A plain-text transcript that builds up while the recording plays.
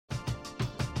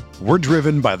We're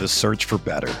driven by the search for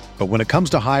better. But when it comes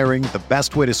to hiring, the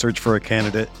best way to search for a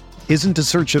candidate isn't to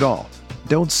search at all.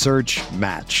 Don't search,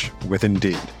 match with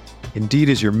Indeed. Indeed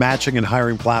is your matching and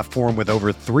hiring platform with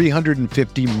over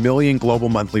 350 million global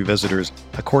monthly visitors,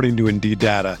 according to Indeed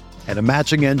data, and a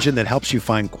matching engine that helps you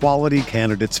find quality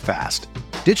candidates fast.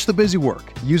 Ditch the busy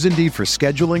work. Use Indeed for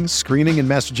scheduling, screening, and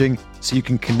messaging so you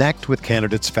can connect with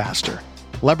candidates faster.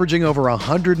 Leveraging over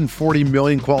 140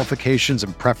 million qualifications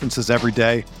and preferences every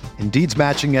day, Indeed's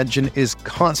matching engine is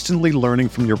constantly learning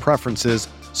from your preferences,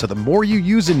 so the more you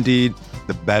use Indeed,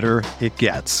 the better it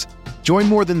gets. Join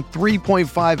more than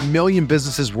 3.5 million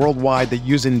businesses worldwide that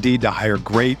use Indeed to hire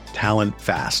great talent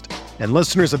fast. And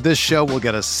listeners of this show will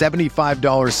get a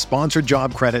 $75 sponsored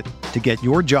job credit to get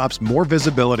your jobs more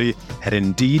visibility at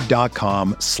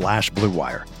Indeed.com/Blue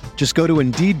Wire. Just go to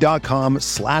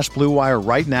Indeed.com/Blue Wire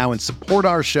right now and support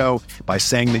our show by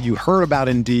saying that you heard about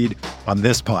Indeed on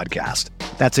this podcast.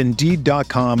 That's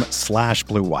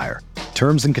Indeed.com/Blue Wire.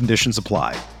 Terms and conditions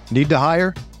apply. Need to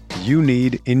hire? You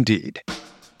need Indeed.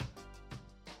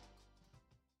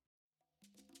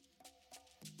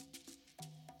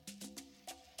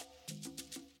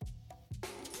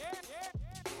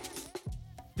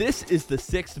 This is the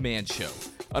Sixth Man Show,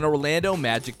 an Orlando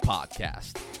Magic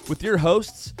podcast, with your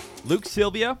hosts, Luke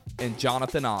Sylvia and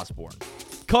Jonathan Osborne,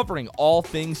 covering all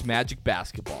things Magic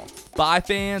basketball. By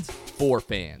fans, for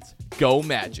fans. Go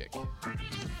Magic.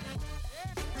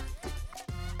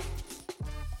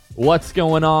 What's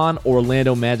going on,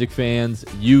 Orlando Magic fans?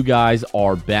 You guys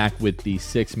are back with the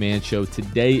Sixth Man Show.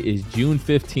 Today is June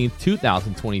 15th,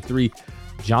 2023.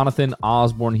 Jonathan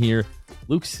Osborne here.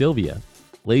 Luke Sylvia,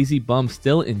 lazy bum,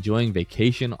 still enjoying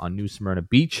vacation on New Smyrna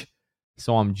Beach.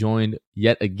 So I'm joined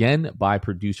yet again by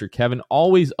producer Kevin.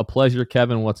 Always a pleasure,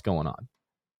 Kevin. What's going on?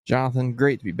 Jonathan,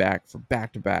 great to be back for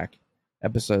back-to-back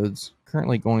episodes.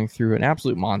 Currently going through an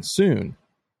absolute monsoon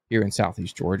here in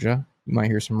Southeast Georgia. You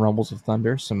might hear some rumbles of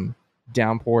thunder, some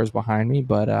downpours behind me,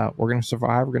 but we're going to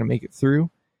survive. We're going to make it through.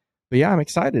 But yeah, I'm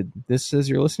excited. This, as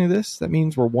you're listening to this, that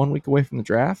means we're 1 week away from the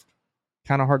draft.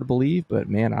 Kind of hard to believe, but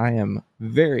man, I am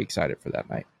very excited for that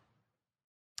night.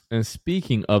 And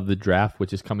speaking of the draft,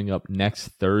 which is coming up next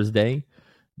Thursday,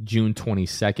 June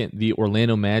 22nd, the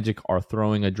Orlando Magic are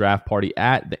throwing a draft party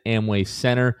at the Amway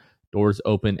Center. Doors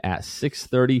open at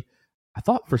 6:30. I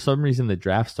thought for some reason the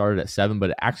draft started at 7, but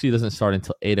it actually doesn't start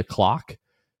until 8 o'clock.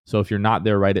 So if you're not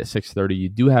there right at 6:30, you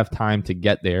do have time to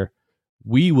get there.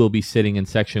 We will be sitting in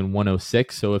section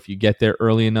 106, so if you get there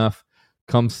early enough,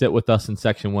 come sit with us in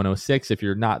section 106. If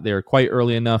you're not there quite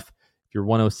early enough, if you're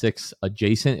 106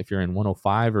 adjacent, if you're in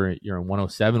 105 or you're in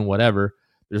 107, whatever,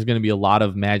 there's going to be a lot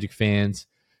of Magic fans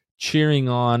cheering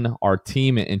on our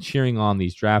team and cheering on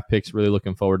these draft picks. Really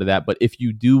looking forward to that. But if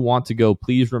you do want to go,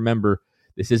 please remember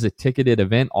this is a ticketed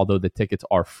event, although the tickets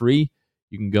are free.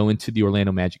 You can go into the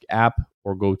Orlando Magic app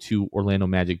or go to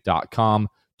orlandomagic.com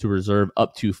to reserve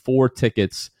up to 4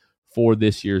 tickets for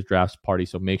this year's draft party.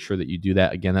 So make sure that you do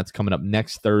that. Again, that's coming up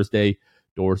next Thursday.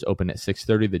 Doors open at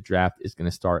 6:30. The draft is going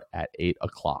to start at 8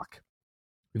 o'clock.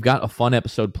 We've got a fun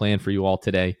episode planned for you all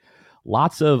today.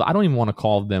 Lots of, I don't even want to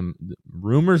call them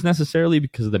rumors necessarily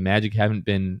because the Magic haven't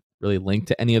been really linked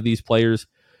to any of these players.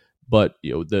 But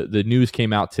you know, the news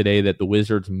came out today that the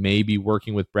Wizards may be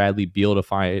working with Bradley Beal to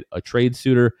find a trade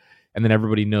suitor. And then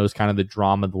everybody knows kind of the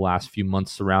drama the last few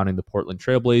months surrounding the Portland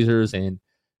Trailblazers, and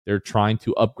they're trying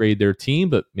to upgrade their team,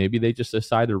 but maybe they just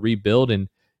decide to rebuild. And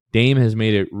Dame has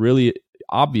made it really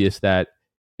obvious that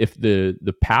if the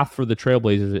path for the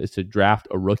Trailblazers is to draft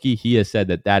a rookie, he has said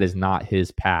that that is not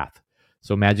his path.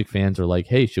 So Magic fans are like,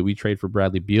 hey, should we trade for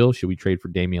Bradley Beal? Should we trade for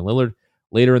Damian Lillard?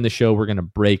 Later in the show, we're going to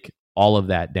break all of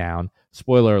that down.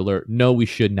 Spoiler alert, no, we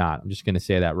should not. I'm just going to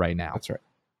say that right now. That's right.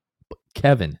 But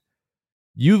Kevin,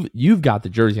 you've got the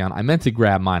jersey on. I meant to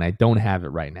grab mine. I don't have it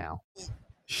right now.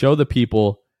 Show the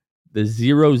people the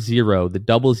 0-0,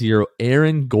 the 00,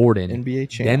 Aaron Gordon, NBA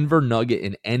champ. Denver Nugget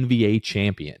and NBA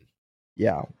champion.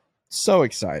 Yeah, so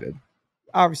excited.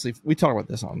 Obviously, we talked about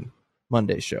this on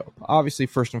Monday's show. Obviously,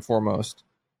 first and foremost,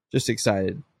 just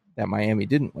excited that Miami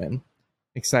didn't win.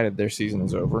 Excited their season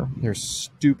is over. Their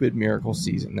stupid miracle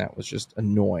season that was just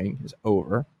annoying is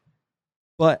over.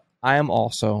 But I am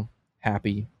also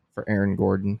happy for Aaron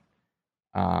Gordon.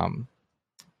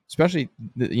 Especially,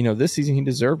 this season he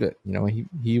deserved it.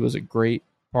 He was a great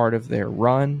part of their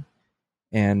run.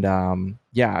 And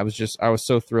I was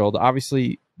so thrilled.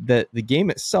 Obviously, the game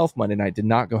itself Monday night did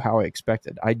not go how I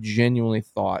expected. I genuinely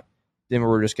thought Denver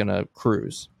were just going to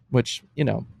cruise, which,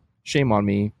 shame on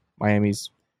me. Miami's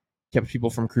kept people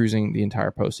from cruising the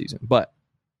entire postseason. But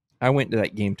I went to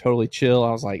that game totally chill.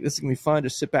 I was like, this is going to be fun.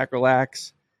 Just sit back,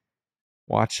 relax.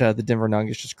 watch the Denver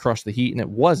Nuggets just crush the Heat, and it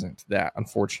wasn't that,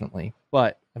 unfortunately.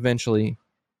 But eventually,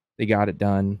 they got it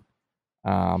done.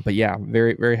 But yeah,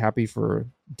 very, very happy for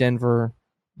Denver.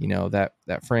 That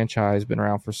franchise been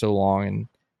around for so long, and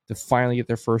to finally get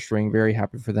their first ring, very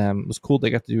happy for them. It was cool they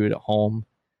got to do it at home.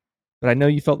 But I know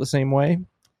you felt the same way.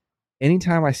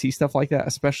 Anytime I see stuff like that,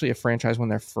 especially a franchise win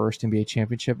their first NBA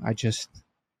championship,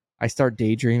 I start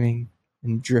daydreaming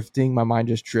and drifting. My mind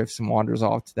just drifts and wanders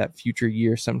off to that future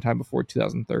year sometime before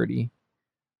 2030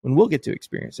 when we'll get to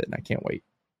experience it, and I can't wait.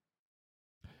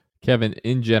 Kevin,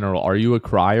 in general, are you a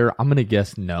crier? I'm going to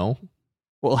guess no.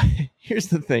 Well, here's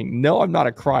the thing. No, I'm not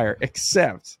a crier,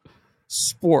 except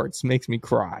sports makes me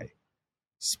cry.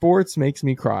 Sports makes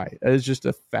me cry. That is just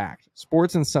a fact.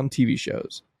 Sports and some TV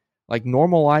shows. Like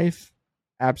normal life,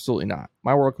 absolutely not.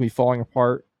 My world can be falling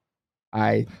apart.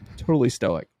 I totally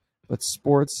stoic. But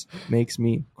sports makes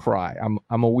me cry. I'm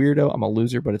a weirdo. I'm a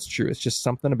loser, but it's true. It's just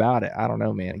something about it. I don't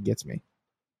know, man. It gets me.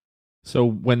 So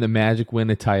when the Magic win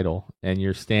a title and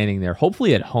you're standing there,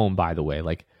 hopefully at home, by the way,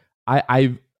 like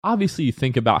I obviously you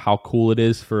think about how cool it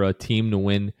is for a team to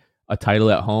win a title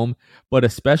at home, but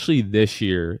especially this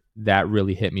year, that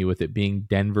really hit me with it being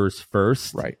Denver's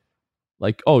first. Right.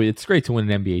 Like, oh, it's great to win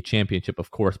an NBA championship,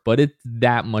 of course, but it's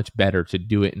that much better to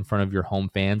do it in front of your home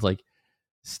fans. Like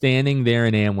standing there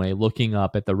in Amway, looking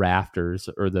up at the rafters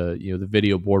or the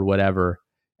video board, whatever,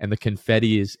 and the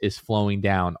confetti is flowing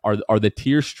down. Are the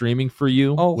tears streaming for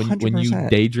you when you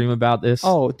daydream about this?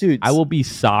 Oh, dude, I will be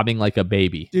sobbing like a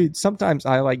baby. Dude, sometimes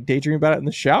I like daydream about it in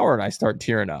the shower and I start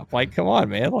tearing up. Like, come on,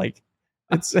 man! Like,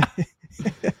 it's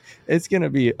it's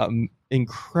gonna be an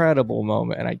incredible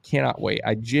moment, and I cannot wait.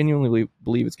 I genuinely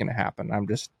believe it's gonna happen.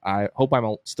 I hope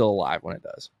I'm still alive when it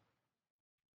does.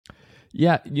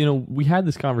 Yeah, we had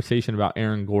this conversation about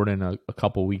Aaron Gordon a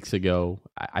couple weeks ago.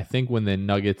 I think when the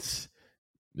Nuggets,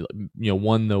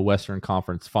 won the Western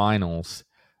Conference Finals,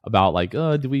 about like,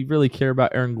 do we really care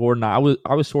about Aaron Gordon? I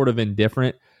was sort of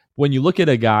indifferent. When you look at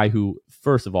a guy who,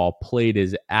 first of all, played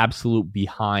his absolute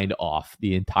behind off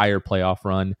the entire playoff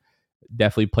run,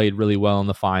 definitely played really well in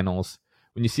the finals.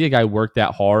 When you see a guy work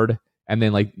that hard and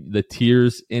then like the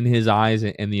tears in his eyes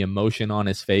and the emotion on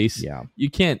his face, you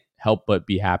can't help but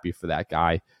be happy for that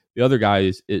guy. The other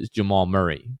guy is Jamal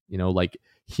Murray. Like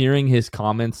hearing his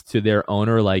comments to their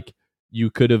owner, like, you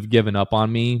could have given up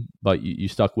on me, but you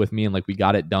stuck with me and like we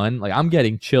got it done. Like I'm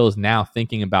getting chills now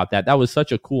thinking about that. That was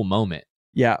such a cool moment.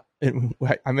 Yeah. And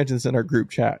I mentioned this in our group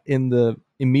chat. In the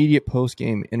immediate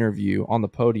post-game interview on the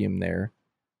podium there,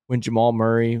 when Jamal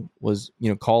Murray was,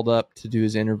 called up to do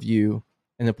his interview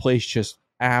and the place just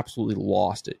absolutely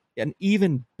lost it. An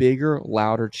even bigger,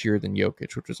 louder cheer than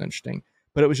Jokic, which was interesting.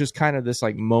 But it was just kind of this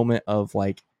like moment of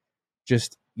like,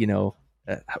 just,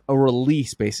 a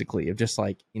release basically of just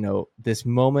like, this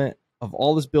moment of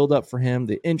all this build up for him,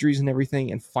 the injuries and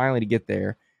everything, and finally to get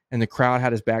there. And the crowd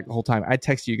had his back the whole time. I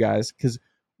text you guys because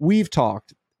we've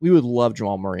talked. We would love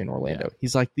Jamal Murray in Orlando. Yeah.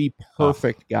 He's like the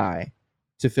perfect guy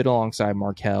to fit alongside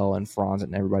Markelle and Franz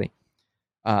and everybody.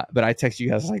 But I text you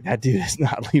guys like, that dude is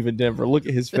not leaving Denver. Look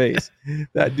at his face.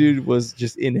 That dude was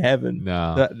just in heaven.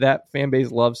 No. That fan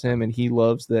base loves him, and he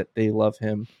loves that they love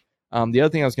him. The other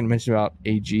thing I was going to mention about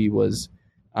AG was,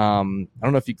 I don't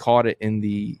know if you caught it in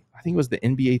I think it was the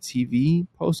NBA TV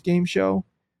post-game show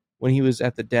when he was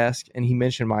at the desk and he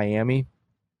mentioned Miami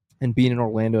and being in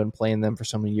Orlando and playing them for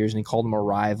so many years, and he called them a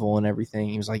rival and everything.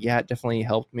 He was like, yeah, it definitely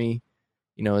helped me,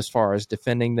 as far as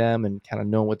defending them and kind of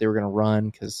knowing what they were going to run,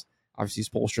 because obviously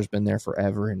Spoelstra's been there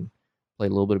forever and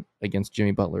played a little bit against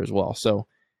Jimmy Butler as well. So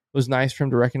it was nice for him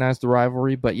to recognize the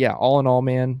rivalry. But yeah, all in all,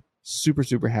 man, super,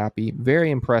 super happy. Very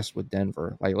impressed with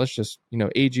Denver. Like, let's just,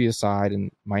 AG aside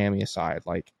and Miami aside,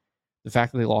 like the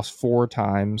fact that they lost 4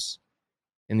 times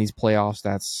in these playoffs,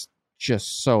 that's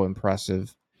just so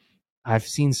impressive. I've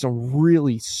seen some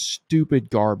really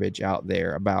stupid garbage out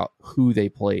there about who they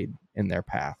played in their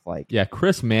path. Like, yeah,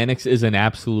 Chris Mannix is an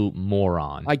absolute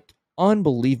moron. Like,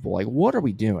 unbelievable. Like, what are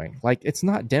we doing? Like, it's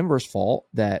not Denver's fault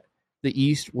that the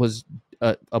East was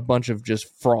a bunch of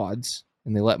just frauds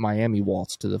and they let Miami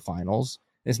waltz to the finals.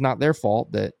 It's not their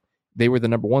fault that they were the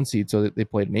number 1 seed, so that they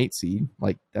played an 8 seed.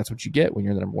 Like, that's what you get when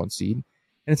you're the number 1 seed.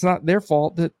 And it's not their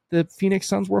fault that the Phoenix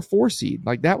Suns were a 4 seed.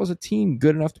 Like, that was a team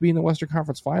good enough to be in the Western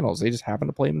Conference Finals. They just happened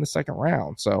to play them in the second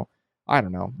round. So, I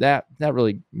don't know. That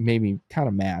really made me kind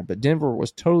of mad. But Denver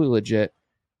was totally legit.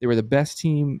 They were the best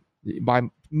team. By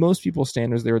most people's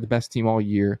standards, they were the best team all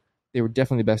year. They were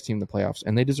definitely the best team in the playoffs,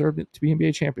 and they deserved it to be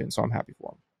NBA champions, so I'm happy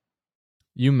for them.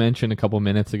 You mentioned a couple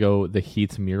minutes ago the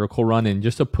Heat's miracle run, and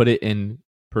just to put it in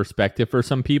perspective for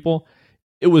some people,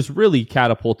 it was really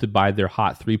catapulted by their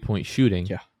hot 3-point shooting.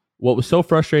 Yeah. what was so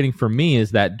frustrating for me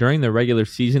is that during the regular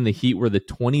season, the Heat were the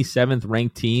 27th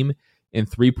ranked team in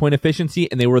 3-point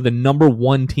efficiency, and they were the number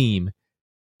 1 team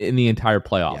in the entire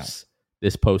playoffs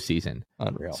this postseason.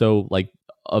 Unreal. So like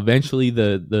eventually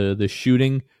the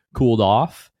shooting cooled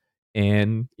off,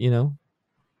 and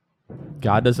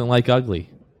God doesn't like ugly.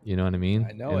 You know what I mean?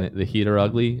 I know and it. The Heat are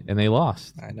ugly, and they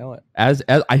lost. I know it. As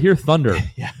I hear thunder.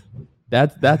 Yeah.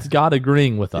 That's God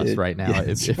agreeing with us right now. Yeah,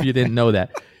 if you didn't know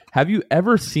that, have you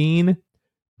ever seen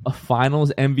a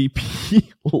Finals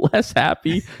MVP less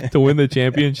happy to win the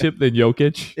championship than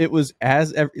Jokic? It was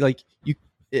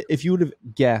if you would have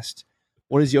guessed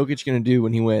what is Jokic going to do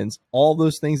when he wins, all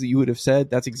those things that you would have said,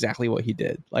 that's exactly what he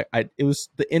did. It was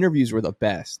the interviews were the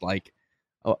best. I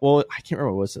can't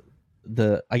remember what was it.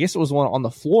 I guess it was one on the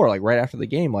floor, like right after the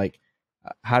game. Like,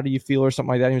 how do you feel or something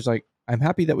like that? And he was like, "I'm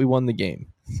happy that we won the game."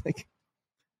 Like,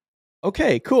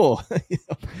 okay, cool.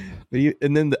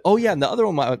 And then and the other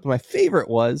one, my favorite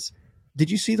was, did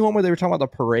you see the one where they were talking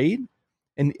about the parade?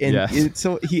 And yes.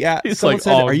 So he asked, He's someone like,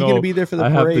 said, "Are you going to be there for the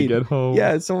parade?" I have to get home.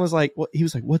 Yeah, and someone was like, "What?" He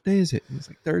was like, "What day is it?" And he's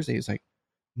like, "Thursday." He's like,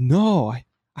 "No, I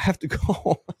have to go." I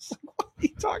was like, "What are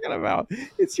you talking about?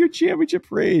 It's your championship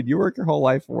parade. You work your whole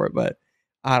life for it." But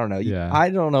I don't know. Yeah. I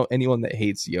don't know anyone that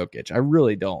hates Jokic. I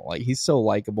really don't. Like, he's so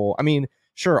likable. I mean,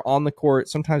 sure, on the court,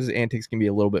 sometimes his antics can be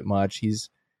a little bit much. He's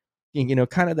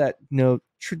kind of that, I don't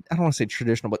want to say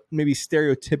traditional, but maybe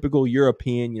stereotypical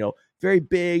European, very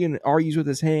big and argues with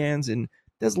his hands and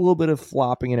does a little bit of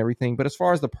flopping and everything. But as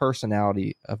far as the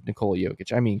personality of Nikola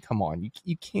Jokic, I mean, come on,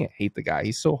 you can't hate the guy.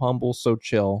 He's so humble, so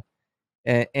chill,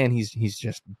 and he's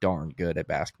just darn good at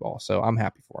basketball. So I'm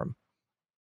happy for him.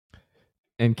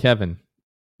 And Kevin,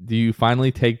 do you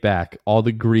finally take back all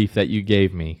the grief that you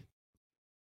gave me?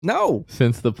 No.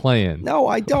 Since the play-in? No,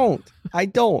 I don't.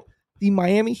 The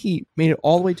Miami Heat made it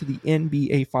all the way to the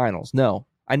NBA Finals. No,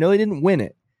 I know they didn't win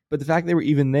it, but the fact they were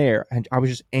even there, and I was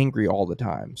just angry all the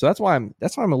time. So that's why I'm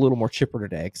a little more chipper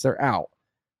today, because they're out.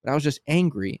 But I was just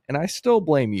angry, and I still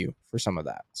blame you for some of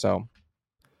that. So,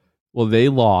 well, they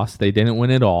lost. They didn't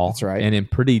win it all. That's right. And in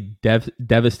pretty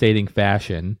devastating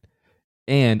fashion.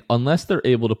 And unless they're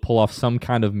able to pull off some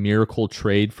kind of miracle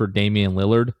trade for Damian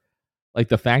Lillard, like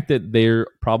the fact that they're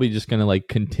probably just going to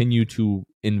continue to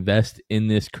invest in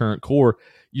this current core,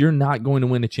 you're not going to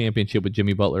win a championship with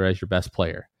Jimmy Butler as your best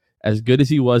player. As good as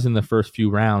he was in the first few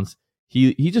rounds,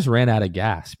 he just ran out of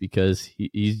gas because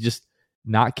he's just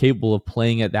not capable of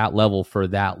playing at that level for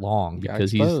that long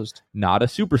because he's not a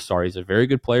superstar. He's a very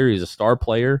good player. He's a star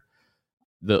player.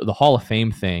 The Hall of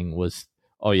Fame thing was,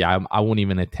 oh yeah, I won't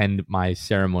even attend my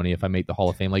ceremony if I make the Hall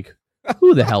of Fame. Like,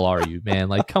 who the hell are you, man?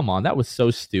 Like, come on, that was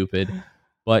so stupid.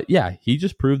 But yeah, he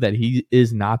just proved that he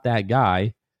is not that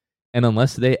guy. And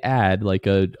unless they add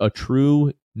a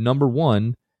true number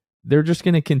one, they're just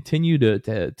going to continue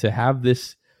to have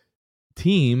this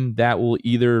team that will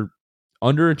either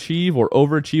underachieve or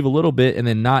overachieve a little bit and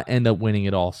then not end up winning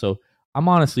it all. So I'm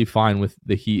honestly fine with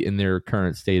the Heat in their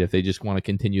current state if they just want to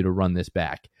continue to run this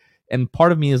back. And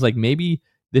part of me is like, maybe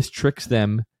this tricks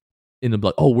them into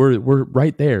like, oh, we're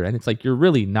right there. And it's like, you're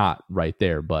really not right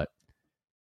there, but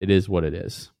it is what it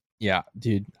is. Yeah,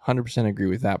 dude, 100% agree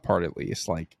with that part at least.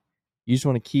 Like, you just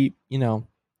want to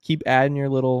keep adding your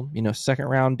little, second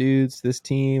round dudes to this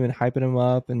team and hyping them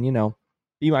up and,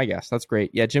 be my guest. That's great.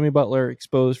 Yeah, Jimmy Butler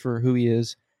exposed for who he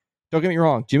is. Don't get me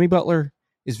wrong. Jimmy Butler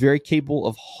is very capable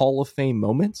of Hall of Fame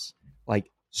moments,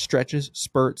 like stretches,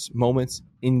 spurts, moments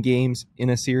in games, in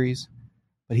a series.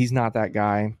 But he's not that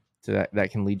guy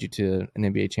that can lead you to an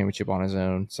NBA championship on his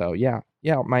own. So yeah,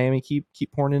 Miami keep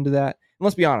pouring into that. And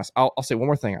let's be honest. I'll say one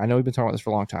more thing. I know we've been talking about this for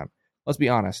a long time. Let's be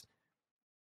honest.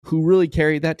 Who really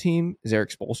carried that team is Eric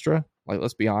Spoelstra. Like,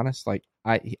 let's be honest. Like,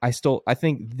 I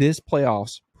think this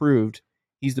playoffs proved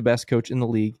he's the best coach in the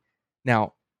league.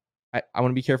 Now, I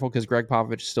want to be careful because Greg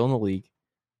Popovich is still in the league,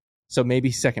 so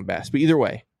maybe second best. But either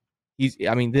way,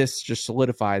 this just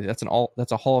solidified that's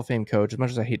a Hall of Fame coach. As much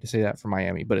as I hate to say that for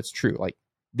Miami, but it's true. Like,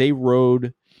 they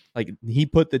rode, like, he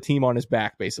put the team on his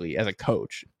back basically as a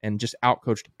coach and just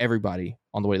outcoached everybody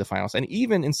on the way to the finals, and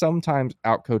even in sometimes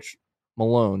outcoached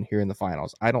Malone here in the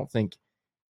finals. I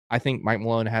think Mike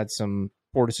Malone had some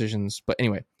poor decisions, but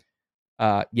anyway,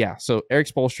 so Eric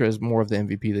Spoelstra is more of the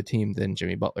MVP of the team than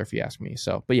Jimmy Butler, if you ask me.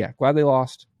 So, but yeah, glad they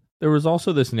lost. There was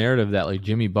also this narrative that like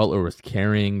Jimmy Butler was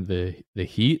carrying the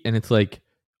Heat, and it's like,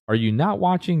 are you not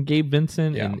watching Gabe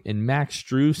Vincent and Max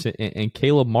Strus and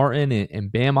Caleb Martin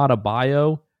and Bam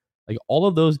Adebayo? Like, all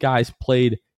of those guys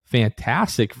played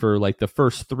fantastic for like the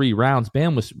first 3 rounds.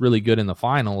 Bam was really good in the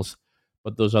finals,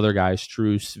 but those other guys,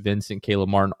 Strus, Vincent, Caleb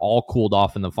Martin, all cooled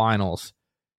off in the finals,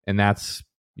 and that's,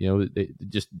 they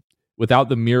just without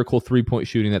the miracle 3-point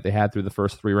shooting that they had through the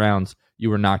first 3 rounds, you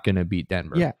were not going to beat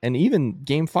Denver. Yeah, and even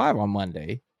Game 5 on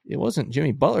Monday, it wasn't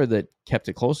Jimmy Butler that kept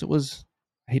it close. It was,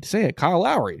 I hate to say it, Kyle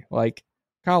Lowry. Like,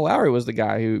 Kyle Lowry was the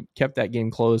guy who kept that game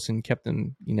close and kept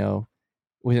them,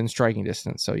 within striking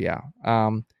distance. So, yeah.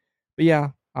 But, yeah,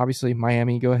 obviously,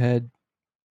 Miami, go ahead.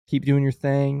 Keep doing your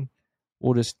thing.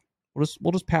 We'll just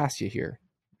pass you here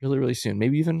really, really soon.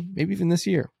 Maybe even this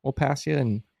year. We'll pass you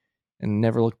and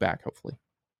never look back, hopefully.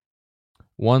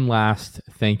 One last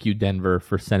thank you, Denver,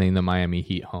 for sending the Miami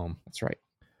Heat home. That's right.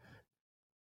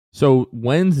 So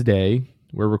Wednesday,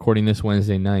 we're recording this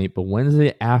Wednesday night, but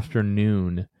Wednesday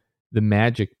afternoon, the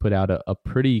Magic put out a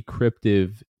pretty cryptic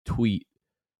tweet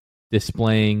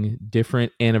displaying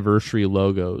different anniversary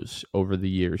logos over the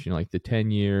years, like the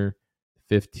 10-year,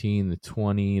 15, the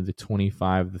 20, the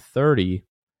 25, the 30.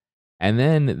 And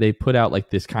then they put out like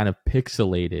this kind of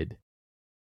pixelated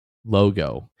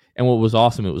logo. And what was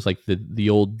awesome, it was like the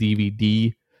old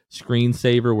DVD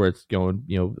screensaver where it's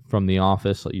going, from The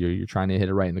Office. You're trying to hit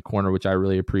it right in the corner, which I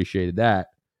really appreciated that.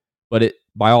 But it,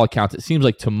 by all accounts, it seems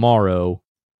like tomorrow,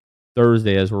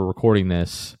 Thursday, as we're recording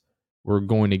this, we're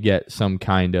going to get some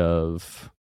kind of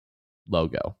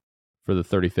logo for the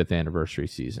 35th anniversary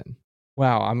season.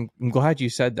 Wow, I'm glad you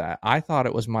said that. I thought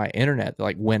it was my internet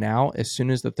that went out as soon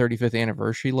as the 35th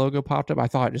anniversary logo popped up. I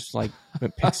thought it just went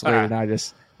pixelated. And I'm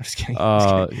just kidding.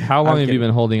 How long have you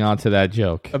been holding on to that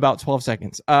joke? About 12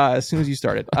 seconds. As soon as you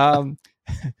started.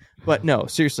 But no,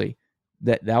 seriously,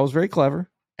 that was very clever.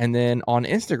 And then on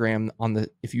Instagram,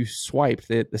 if you swiped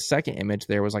the second image,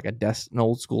 there was like an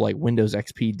old school Windows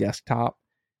XP desktop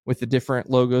with the different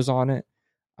logos on it.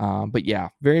 But yeah,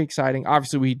 very exciting.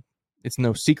 Obviously, it's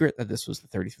no secret that this was the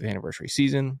 35th anniversary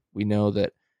season. We know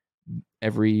that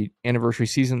every anniversary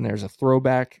season there's a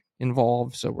throwback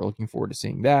involved, so we're looking forward to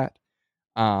seeing that.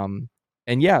 And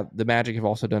yeah, the Magic have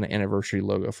also done an anniversary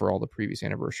logo for all the previous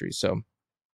anniversaries, so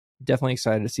definitely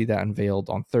excited to see that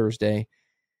unveiled on Thursday.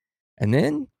 And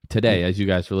then today, as you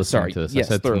guys are listening to this, yes, I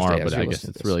said Thursday, tomorrow, but I guess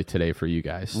it's really today for you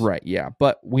guys. Right, yeah.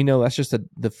 But we know that's just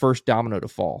the first domino to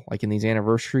fall. Like in these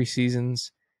anniversary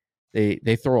seasons,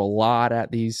 they throw a lot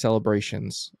at these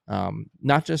celebrations,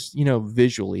 not just,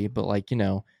 visually, but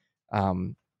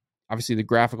obviously the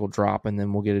graphical drop, and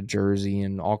then we'll get a jersey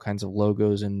and all kinds of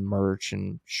logos and merch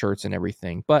and shirts and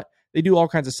everything. But they do all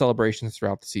kinds of celebrations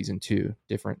throughout the season too,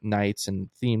 different nights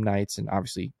and theme nights, and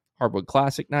obviously Hardwood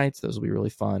Classic nights. Those will be really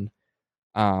fun.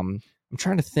 I'm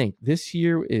trying to think. This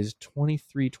year is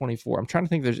 23-24. I'm trying to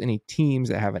think if there's any teams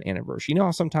that have an anniversary.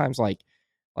 How sometimes like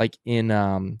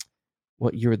in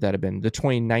what year would that have been? The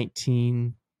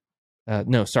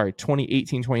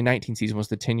 2018-2019 season was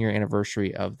the 10-year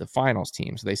anniversary of the finals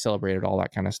team. So they celebrated all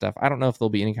that kind of stuff. I don't know if there'll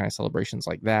be any kind of celebrations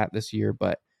like that this year,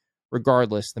 but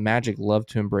regardless, the Magic love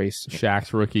to embrace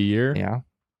Shaq's rookie year. Yeah.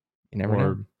 You never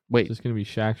know. Wait, is this going to be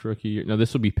Shaq's rookie year? No,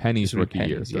 this will be Penny's rookie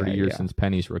year. 30 years since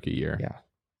Penny's rookie year. Yeah.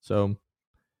 So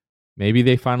maybe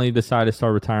they finally decide to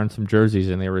start retiring some jerseys,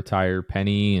 and they retire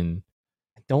Penny and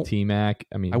T-Mac.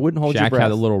 I mean, I wouldn't hold your Shaq breath.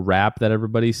 had a little rap that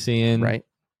everybody's seeing. Right.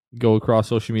 Go across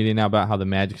social media now about how the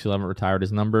Magic still haven't retired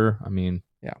his number. I mean,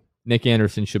 yeah, Nick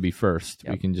Anderson should be first.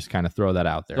 Yep. We can just kind of throw that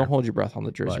out there. Don't hold your breath on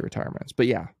the jersey retirements. But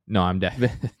yeah. No, I'm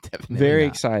definitely very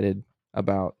not. excited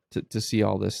about to see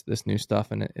all this new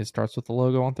stuff, and it starts with the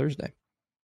logo on Thursday.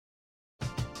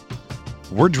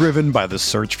 We're driven by the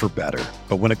search for better.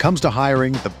 But when it comes to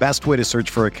hiring, the best way to search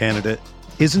for a candidate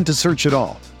isn't to search at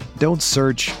all. Don't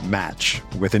search, match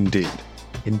with Indeed.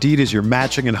 Indeed is your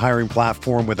matching and hiring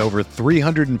platform with over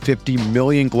 350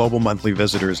 million global monthly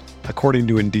visitors, according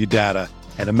to Indeed data,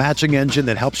 and a matching engine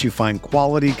that helps you find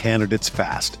quality candidates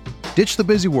fast. Ditch the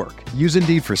busy work. Use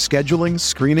Indeed for scheduling,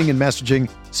 screening, and messaging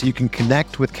so you can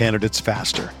connect with candidates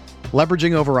faster.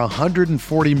 Leveraging over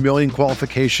 140 million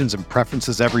qualifications and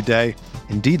preferences every day,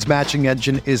 Indeed's matching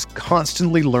engine is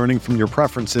constantly learning from your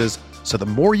preferences, so the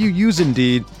more you use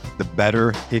Indeed, the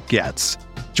better it gets.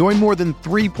 Join more than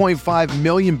 3.5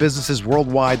 million businesses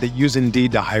worldwide that use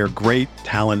Indeed to hire great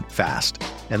talent fast.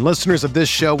 And listeners of this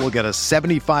show will get a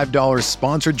 $75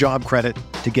 sponsored job credit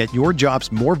to get your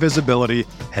jobs more visibility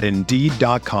at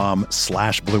Indeed.com/Blue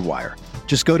Wire.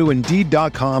 Just go to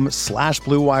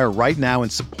Indeed.com/Blue Wire right now and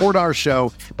support our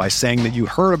show by saying that you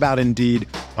heard about Indeed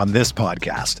on this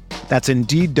podcast. That's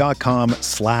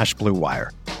Indeed.com/Blue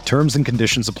Wire. Terms and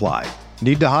conditions apply.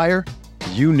 Need to hire?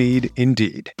 You need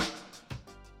Indeed.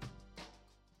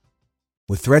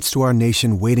 With threats to our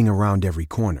nation waiting around every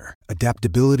corner,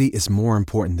 adaptability is more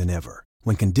important than ever.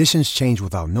 When conditions change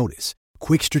without notice,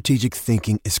 quick strategic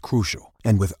thinking is crucial.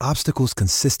 And with obstacles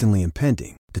consistently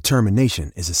impending,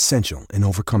 determination is essential in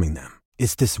overcoming them.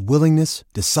 It's this willingness,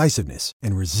 decisiveness,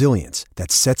 and resilience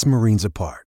that sets Marines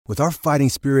apart. With our fighting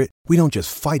spirit, we don't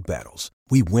just fight battles,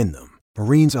 we win them.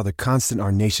 Marines are the constant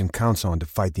our nation counts on to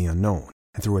fight the unknown.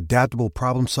 And through adaptable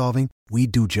problem solving, we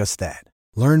do just that.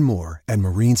 Learn more at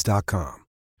marines.com.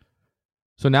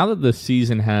 So now that the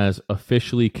season has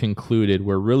officially concluded,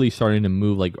 we're really starting to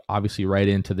move, like, obviously right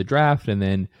into the draft, and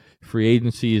then free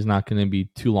agency is not going to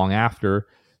be too long after.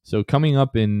 So coming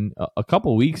up in a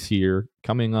couple weeks here,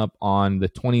 coming up on the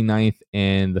 29th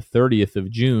and the 30th of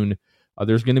June,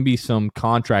 there's going to be some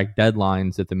contract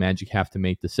deadlines that the Magic have to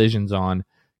make decisions on.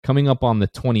 Coming up on the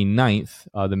 29th,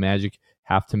 the Magic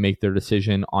have to make their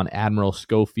decision on Admiral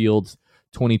Schofield's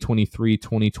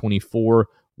 2023-2024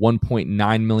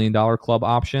 $1.9 million club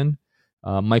option.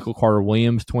 Michael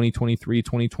Carter-Williams,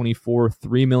 2023-2024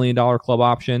 $3 million club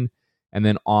option. And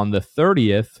then on the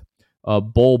 30th,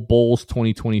 Bull's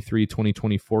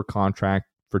 2023-2024 contract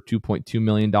for $2.2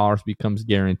 million becomes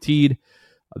guaranteed.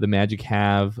 The Magic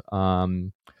have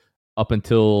up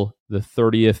until the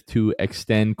 30th to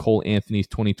extend Cole Anthony's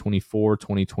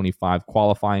 2024-2025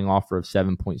 qualifying offer of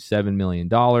 $7.7 million.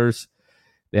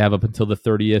 They have up until the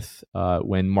 30th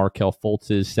when Markelle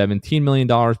Fultz's $17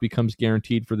 million becomes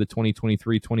guaranteed for the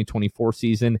 2023-2024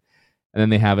 season. And then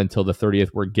they have until the 30th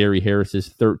where Gary Harris's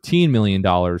 $13 million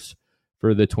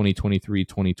for the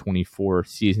 2023-2024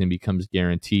 season becomes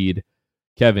guaranteed.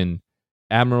 Kevin,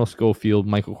 Admiral Schofield,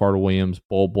 Michael Carter-Williams,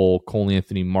 Bull, Cole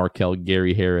Anthony, Markelle,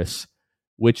 Gary Harris.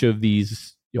 Which of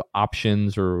these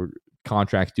options or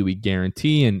contracts do we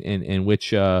guarantee, and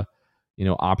which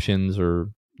options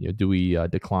or do we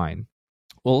decline?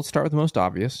 Well, let's start with the most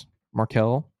obvious.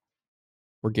 Markelle,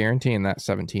 we're guaranteeing that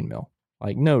 17 mil.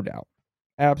 Like, no doubt.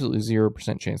 Absolutely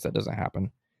 0% chance that doesn't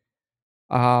happen.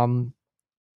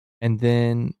 And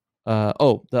then,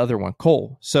 the other one,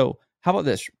 Cole. So how about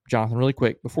this, Jonathan, really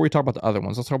quick? Before we talk about the other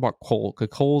ones, let's talk about Cole.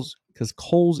 Because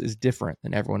Cole's is different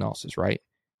than everyone else's, right?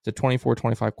 It's a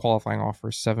 24-25 qualifying offer,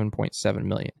 $7.7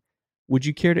 million. Would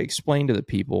you care to explain to the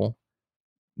people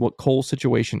what Cole's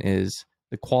situation is,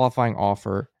 the qualifying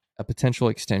offer, a potential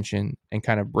extension, and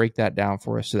kind of break that down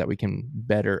for us so that we can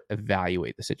better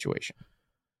evaluate the situation?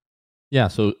 Yeah,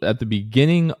 so at the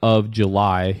beginning of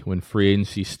July, when free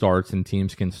agency starts and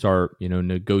teams can start,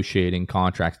 negotiating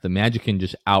contracts, the Magic can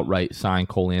just outright sign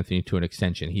Cole Anthony to an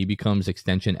extension. He becomes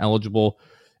extension eligible,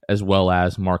 as well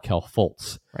as Markelle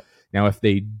Fultz. Right. Now, if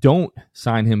they don't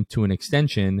sign him to an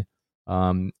extension,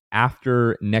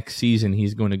 after next season,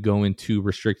 he's going to go into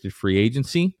restricted free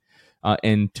agency.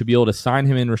 And to be able to sign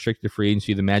him in restricted free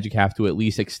agency, the Magic have to at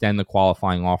least extend the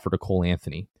qualifying offer to Cole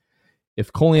Anthony.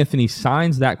 If Cole Anthony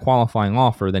signs that qualifying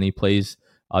offer, then he plays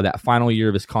that final year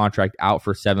of his contract out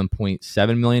for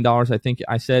 $7.7 million, I think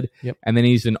I said. Yep. And then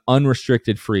he's an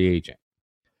unrestricted free agent.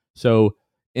 So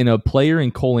in a player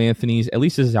in Cole Anthony's, at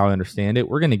least this is how I understand it,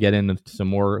 we're going to get into some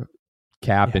more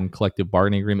cap and collective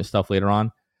bargaining agreement stuff later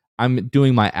on. I'm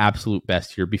doing my absolute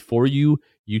best here. Before you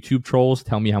YouTube trolls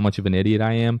tell me how much of an idiot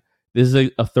I am, this is a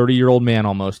 30-year-old man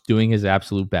almost doing his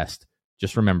absolute best.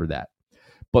 Just remember that.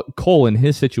 But Cole, in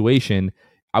his situation,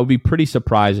 I would be pretty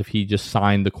surprised if he just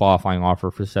signed the qualifying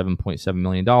offer for $7.7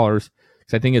 million, because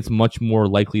I think it's much more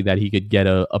likely that he could get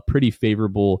a pretty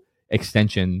favorable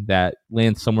extension that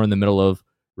lands somewhere in the middle of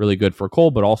really good for Cole,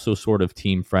 but also sort of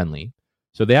team-friendly.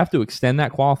 So they have to extend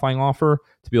that qualifying offer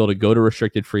to be able to go to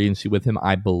restricted free agency with him,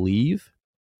 I believe.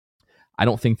 I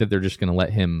don't think that they're just going to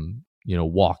let him,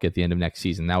 walk at the end of next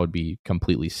season. That would be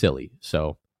completely silly.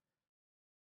 So,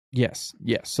 yes.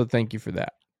 So thank you for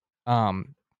that.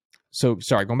 So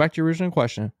sorry, going back to your original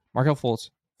question, Markelle Fultz,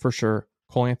 for sure.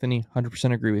 Cole Anthony,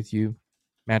 100% agree with you.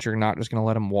 Magic are not just going to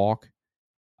let him walk.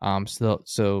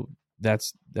 So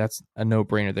that's a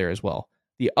no-brainer there as well.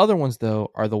 The other ones,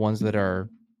 though, are the ones that are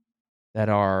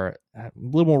a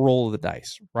little more roll of the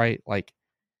dice, right? Like,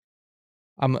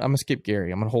 I'm gonna skip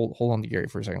Gary. I'm gonna hold on to Gary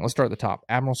for a second. Let's start at the top.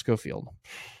 Admiral Schofield.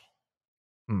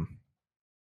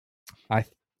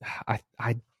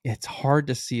 It's hard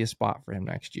to see a spot for him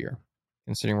next year,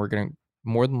 considering we're going to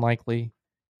more than likely.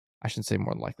 I shouldn't say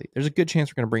more than likely. There's a good chance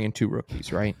we're going to bring in 2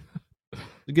 rookies, right?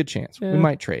 A good chance. Yeah. We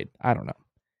might trade. I don't know.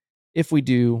 If we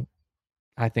do,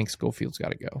 I think Schofield's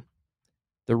got to go.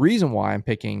 The reason why I'm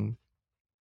picking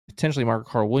potentially Mark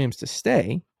Carter-Williams to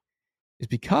stay is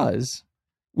because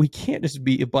we can't just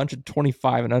be a bunch of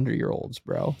 25 and under year olds,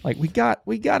 bro. Like we got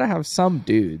to have some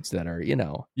dudes that are, you and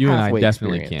I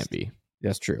definitely can't be.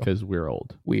 That's true. Because we're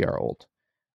old. We are old.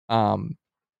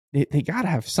 They got to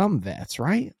have some vets,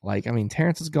 right? Like, I mean,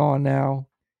 Terrence is gone now.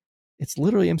 It's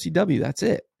literally MCW. That's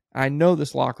it. I know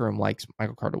this locker room likes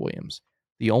Michael Carter-Williams.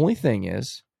 The only thing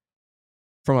is,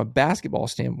 from a basketball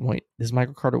standpoint, does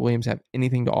Michael Carter Williams have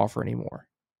anything to offer anymore?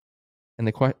 And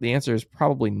the answer is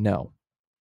probably no.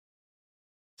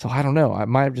 So I don't know. I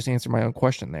might have just answered my own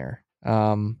question there.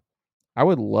 I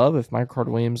would love if Michael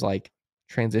Carter Williams like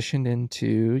transitioned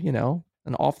into,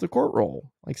 an off the court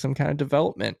role, like some kind of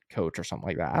development coach or something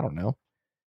like that. I don't know.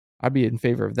 I'd be in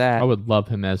favor of that. I would love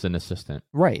him as an assistant.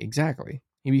 Right, exactly.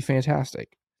 He'd be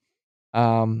fantastic.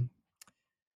 Golly.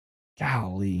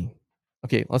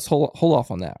 Okay, let's hold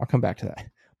off on that. I'll come back to that.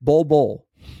 Bull.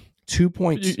 2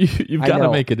 points. You've got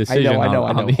to make a decision I know.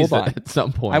 on these Hold on. at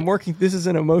some point. I'm working. This is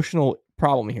an emotional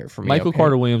problem here for me. Michael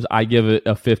Carter Williams, I give it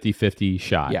a 50-50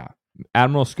 shot. Yeah.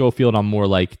 Admiral Schofield, I'm more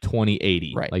like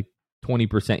 20-80. Right. Like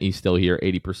 20% he's still here,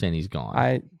 80% he's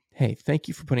gone. Hey, thank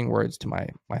you for putting words to my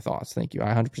thoughts. Thank you.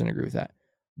 I 100% agree with that.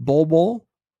 Bull,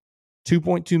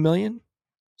 2.2 million.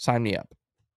 Sign me up.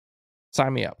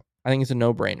 Sign me up. I think it's a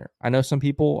no-brainer. I know some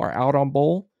people are out on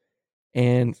Bull,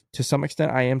 and to some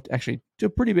extent, I am actually to a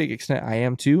pretty big extent. I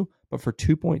am too. But for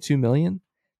 2.2 million,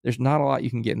 there's not a lot you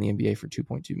can get in the NBA for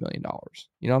 $2.2 million.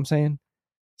 You know what I'm saying?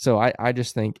 So I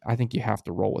think you have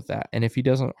to roll with that. And if he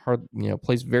doesn't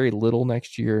plays very little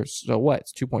next year, so what?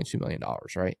 It's $2.2 million,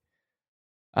 right?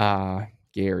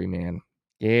 Gary, man.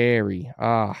 Gary.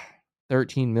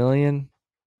 13 million.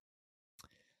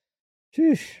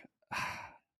 Sheesh.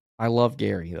 I love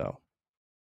Gary, though.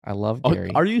 I love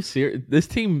Gary. Are you serious? This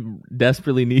team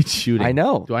desperately needs shooting. I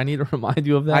know. Do I need to remind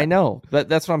you of that? I know.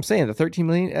 That's what I'm saying. The 13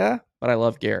 million, but I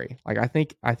love Gary. Like I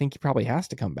think he probably has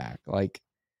to come back. Like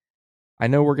I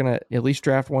know we're gonna at least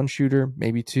draft one shooter,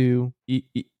 maybe two.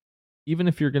 Even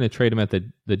if you're gonna trade him at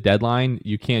the deadline,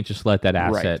 you can't just let that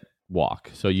asset walk.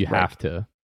 So you have to.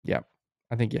 Yep.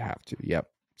 I think you have to. Yep.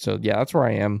 So yeah, that's where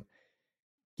I am.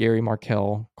 Gary,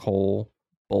 Markelle, Cole,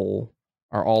 Bull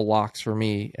are all locks for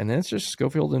me. And then it's just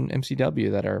Schofield and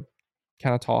MCW that are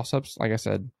kind of toss-ups. Like I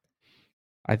said,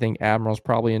 I think Admiral's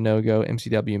probably a no-go.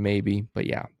 MCW maybe. But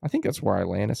yeah, I think that's where I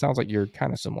land. It sounds like you're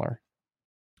kind of similar.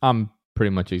 I'm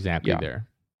pretty much exactly there.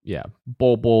 Yeah.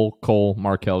 Bull, Cole,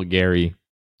 Markelle, Gary,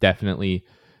 definitely.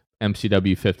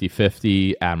 MCW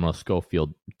 50-50, Admiral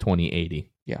Schofield 20-80.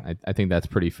 Yeah. I think that's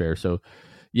pretty fair. So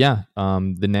yeah,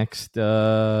 the next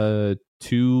 2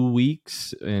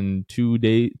 weeks and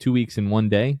 2 weeks and 1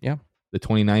 day. Yeah. The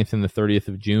 29th and the 30th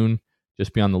of June.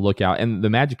 Just be on the lookout. And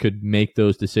the Magic could make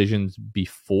those decisions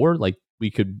before. Like we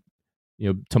could,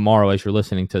 tomorrow as you're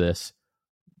listening to this,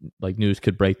 like news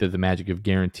could break that the Magic have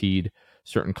guaranteed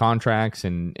certain contracts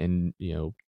and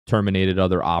terminated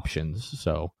other options.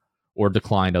 So, or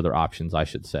declined other options, I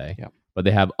should say. Yeah. But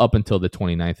they have up until the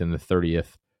 29th and the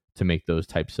 30th to make those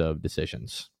types of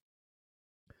decisions.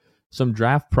 Some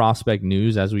draft prospect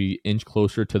news as we inch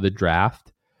closer to the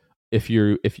draft. If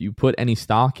you put any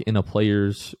stock in a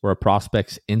player's or a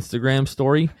prospect's Instagram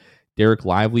story, Derek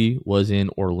Lively was in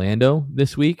Orlando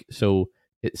this week, so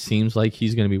it seems like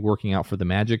he's going to be working out for the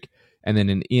Magic. And then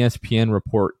an ESPN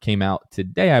report came out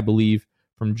today, I believe,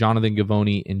 from Jonathan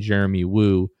Givony and Jeremy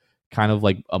Wu, kind of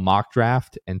like a mock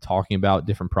draft and talking about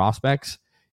different prospects.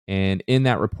 And in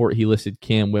that report, he listed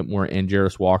Cam Whitmore and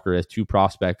Jarris Walker as two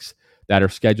prospects that are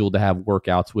scheduled to have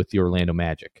workouts with the Orlando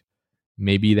Magic.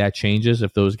 Maybe that changes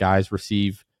if those guys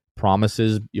receive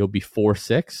promises, before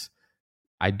 6.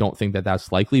 I don't think that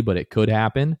that's likely, but it could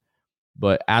happen.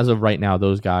 But as of right now,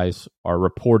 those guys are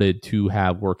reported to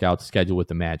have workouts scheduled with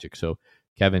the Magic. So,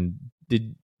 Kevin,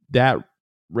 did that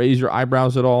raise your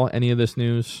eyebrows at all, any of this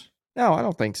news? No, I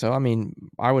don't think so. I mean,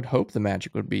 I would hope the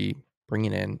Magic would be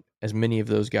bringing in as many of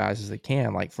those guys as they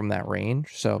can, like from that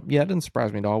range. So, yeah, it doesn't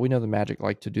surprise me at all. We know the Magic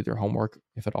like to do their homework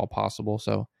if at all possible.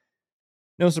 So,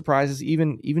 no surprises.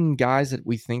 Even guys that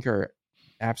we think are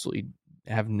absolutely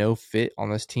have no fit on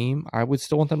this team, I would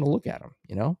still want them to look at them,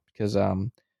 because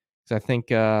I think,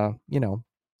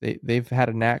 they've had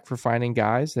a knack for finding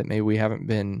guys that maybe we haven't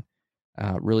been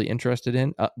really interested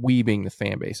in, we being the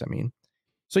fan base, I mean.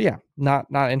 So, yeah, not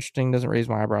interesting, doesn't raise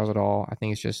my eyebrows at all. I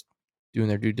think it's just doing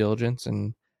their due diligence,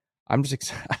 and I'm just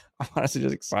excited. I'm honestly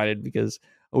just excited because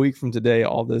a week from today,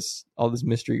 all this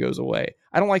mystery goes away.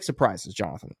 I don't like surprises,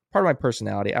 Jonathan. Part of my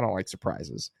personality, I don't like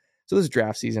surprises. So this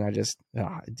draft season,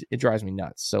 it drives me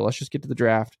nuts. So let's just get to the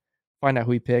draft, find out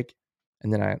who we pick,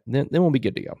 and then we'll be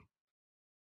good to go.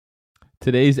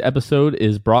 Today's episode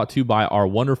is brought to you by our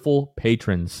wonderful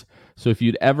patrons. So if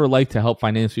you'd ever like to help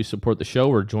financially support the show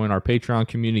or join our Patreon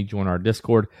community, join our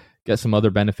Discord, get some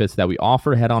other benefits that we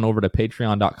offer, head on over to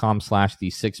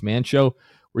patreon.com/the6man show,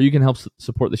 where you can help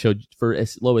support the show for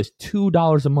as low as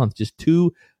 $2 a month, just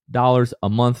 $2 a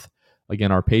month.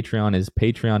 Again, our Patreon is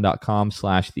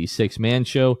patreon.com/the6man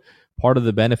show. Part of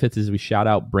the benefits is we shout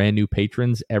out brand new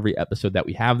patrons every episode that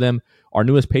we have them. Our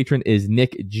newest patron is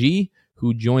Nick G,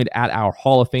 who joined at our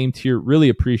Hall of Fame tier. Really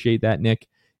appreciate that, Nick.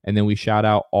 And then we shout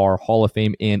out our Hall of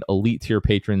Fame and Elite tier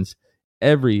patrons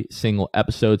every single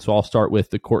episode. So I'll start with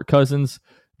the Court Cousins,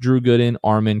 Drew Gooden,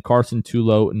 Armin, Carson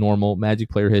Tulo, Normal, Magic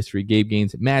Player History, Gabe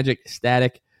Gaines, Magic,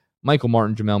 Static, Michael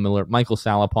Martin, Jamel Miller, Michael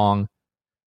Salapong,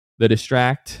 The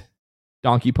Distract,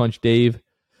 Donkey Punch Dave,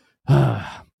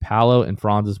 Paolo and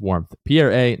Franz's Warmth,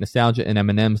 Pierre A, Nostalgia and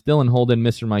M&M's, Dylan Holden,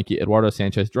 Mr. Mikey, Eduardo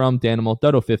Sanchez Drum, Danimal,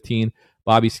 Dodo15,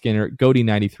 Bobby Skinner,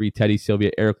 Goody93, Teddy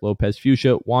Sylvia, Eric Lopez,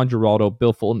 Fuchsia, Juan Geraldo,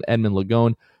 Bill Fulton, Edmund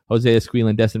Lagone, Jose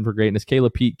Esquilin, Destined for Greatness,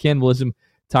 Caleb Pete, Cannibalism,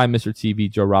 Ty Mr. TV,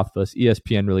 Joe Rothfuss,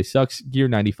 ESPN Really Sucks, Gear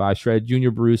 95, Shred,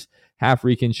 Junior Bruce, Half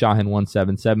Rican, Shahin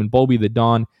 177, Bobby the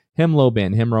Dawn, Himlo,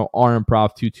 Ban Himro, R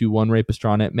Improv 221, Ray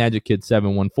Pastrana, Magic Kid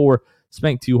 714,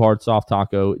 Spank 2 Hard, Soft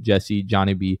Taco, Jesse,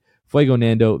 Johnny B, Fuego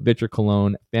Nando, Victor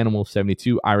Cologne, Phantom Wolf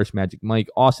 72, Irish Magic Mike,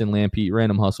 Austin Lampy,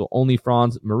 Random Hustle, Only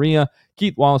Franz, Maria,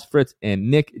 Keith Wallace, Fritz, and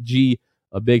Nick G.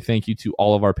 A big thank you to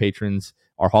all of our patrons,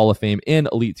 our Hall of Fame and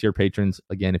Elite tier patrons.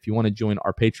 Again, if you want to join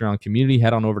our Patreon community,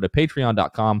 head on over to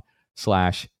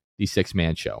patreon.com/The Six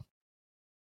Man Show.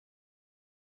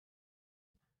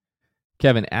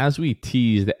 Kevin, as we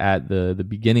teased at the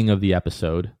beginning of the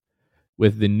episode,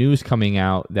 with the news coming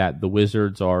out that the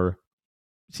Wizards are,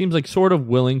 seems like, sort of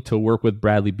willing to work with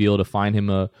Bradley Beal to find him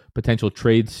a potential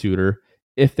trade suitor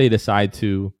if they decide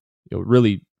to,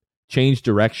 really change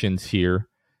directions here.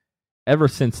 Ever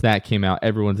since that came out,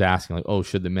 everyone's asking, like, oh,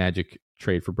 should the Magic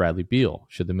trade for Bradley Beal?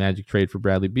 Should the Magic trade for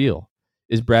Bradley Beal?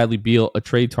 Is Bradley Beal a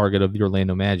trade target of the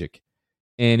Orlando Magic?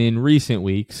 And in recent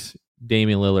weeks,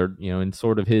 Damian Lillard, in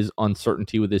sort of his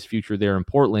uncertainty with his future there in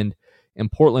Portland,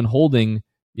 and Portland holding,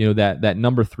 that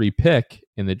number 3 pick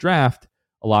in the draft,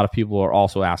 a lot of people are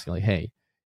also asking, like, hey,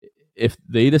 if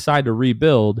they decide to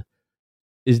rebuild,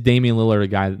 is Damian Lillard a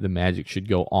guy that the Magic should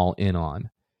go all in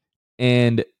on?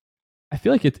 And I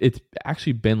feel like it's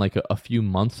actually been like a few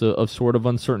months of sort of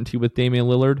uncertainty with Damian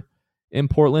Lillard in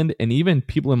Portland. And even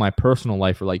people in my personal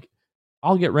life are like,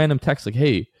 I'll get random texts like,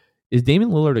 hey, is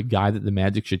Damian Lillard a guy that the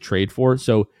Magic should trade for?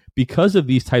 So because of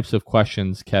these types of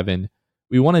questions, Kevin,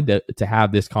 we wanted to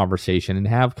have this conversation and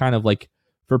have kind of like,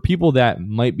 for people that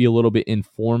might be a little bit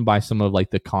informed by some of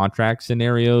like the contract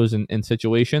scenarios and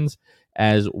situations,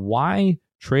 as why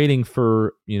trading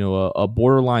for, a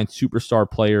borderline superstar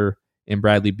player in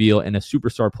Bradley Beal and a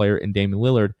superstar player in Damian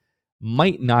Lillard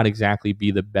might not exactly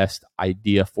be the best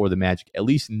idea for the Magic, at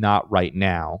least not right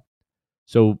now.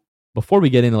 So before we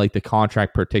get into like the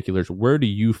contract particulars, where do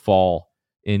you fall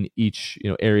in each,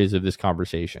 areas of this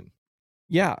conversation?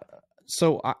 Yeah.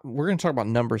 So we're going to talk about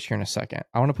numbers here in a second.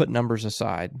 I want to put numbers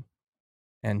aside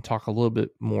and talk a little bit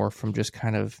more from just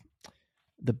kind of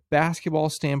the basketball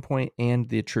standpoint and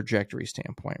the trajectory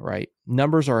standpoint, right?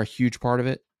 Numbers are a huge part of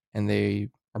it, and they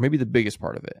are maybe the biggest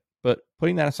part of it. But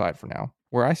putting that aside for now,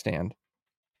 where I stand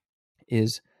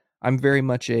is I'm very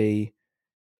much a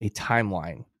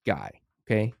timeline guy,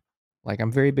 okay? Like,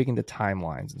 I'm very big into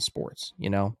timelines in sports,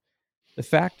 The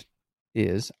fact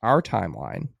is, our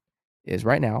timeline is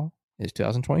right now is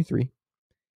 2023,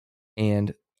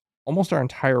 and almost our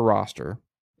entire roster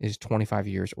is 25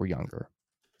 years or younger.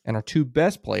 And our 2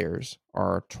 best players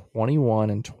are 21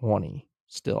 and 20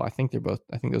 still. I think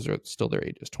those are still their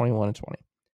ages, 21 and 20.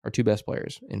 Our 2 best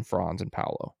players in Franz and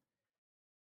Paolo.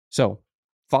 So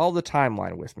follow the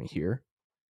timeline with me here.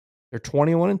 They're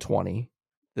 21 and 20.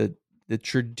 The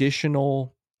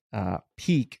traditional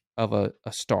peak of a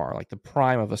star, like the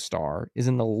prime of a star, is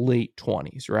in the late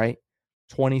 20s, right?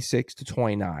 26 to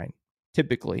 29,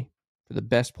 typically, for the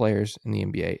best players in the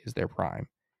NBA, is their prime.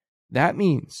 That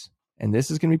means, and this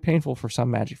is going to be painful for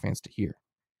some Magic fans to hear,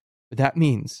 but that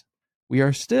means we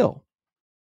are still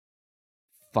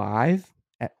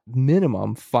at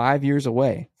minimum 5 years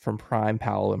away from prime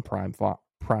Paolo and prime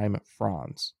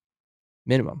Franz.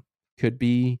 Minimum. Could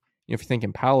be, if you're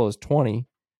thinking Paolo is 20,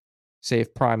 say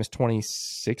if prime is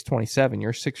 26, 27,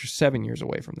 you're 6 or 7 years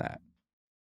away from that.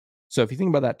 So if you think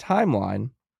about that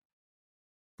timeline,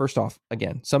 first off,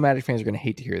 again, some Magic fans are going to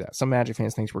hate to hear that. Some Magic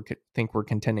fans think we're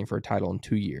contending for a title in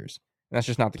 2 years. And that's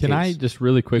just not the case. Can I just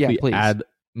really quickly add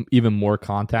even more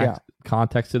context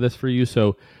to this for you?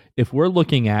 So if we're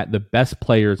looking at the best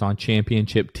players on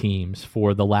championship teams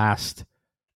for the last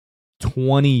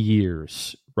 20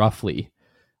 years, roughly,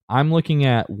 I'm looking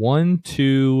at 1,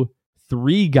 2,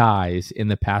 3 guys in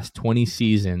the past 20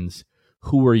 seasons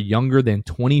who were younger than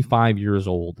 25 years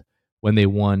old when they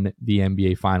won the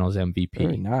NBA Finals MVP.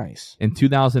 Very nice. In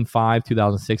 2005,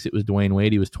 2006, it was Dwayne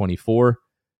Wade. He was 24.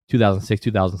 2006,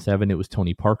 2007, it was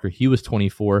Tony Parker. He was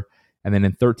 24. And then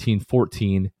in 13,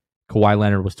 14, Kawhi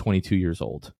Leonard was 22 years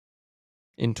old.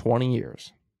 In 20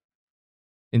 years.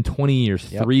 In 20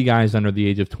 years, Yep. 3 guys under the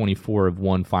age of 24 have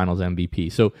won Finals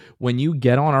MVP. So when you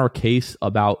get on our case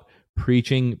about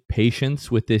preaching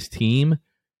patience with this team,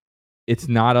 it's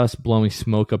not us blowing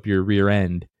smoke up your rear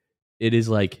end. It is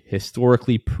like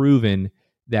historically proven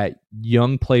that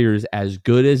young players, as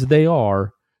good as they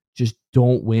are, just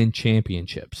don't win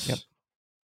championships. Yep.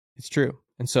 It's true.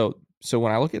 And so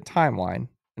when I look at timeline,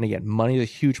 and again, money is a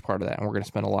huge part of that, and we're going to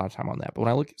spend a lot of time on that. But when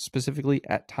I look specifically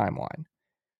at timeline,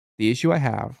 the issue I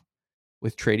have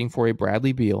with trading for a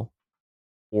Bradley Beal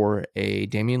or a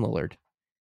Damian Lillard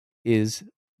is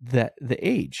that the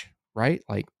age, right?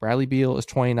 Like Bradley Beal is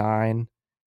 29.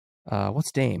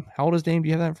 What's Dame? How old is Dame? Do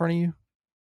you have that in front of you?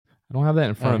 I don't have that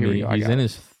in front of here we me. go. I He's got in it.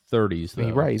 his 30s, though.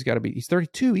 Right. He's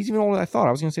 32. He's even older than I thought.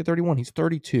 I was going to say 31. He's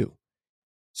 32.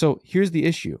 So here's the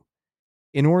issue.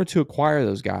 In order to acquire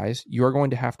those guys, you are going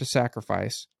to have to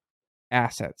sacrifice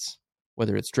assets,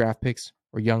 whether it's draft picks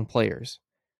or young players.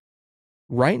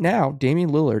 Right now,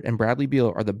 Damian Lillard and Bradley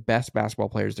Beal are the best basketball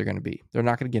players they're going to be. They're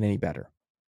not going to get any better.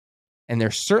 And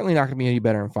they're certainly not going to be any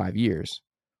better in 5 years.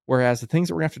 Whereas the things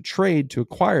that we're going to have to trade to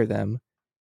acquire them,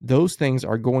 those things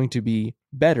are going to be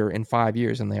better in 5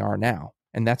 years than they are now.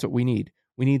 And that's what we need.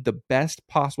 We need the best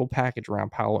possible package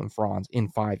around Paolo and Franz in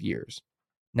 5 years.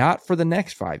 Not for the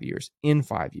next 5 years, in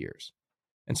 5 years.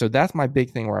 And so that's my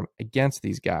big thing where I'm against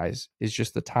these guys, is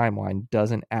just the timeline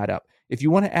doesn't add up. If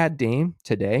you want to add Dame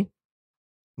today,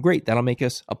 great. That'll make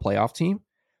us a playoff team.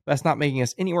 But that's not making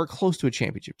us anywhere close to a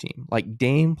championship team. Like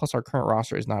Dame plus our current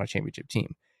roster is not a championship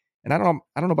team. And I don't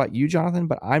know about you, Jonathan,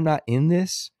 but I'm not in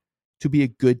this to be a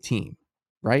good team,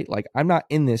 right? Like I'm not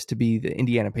in this to be the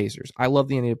Indiana Pacers. I love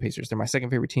the Indiana Pacers. They're my second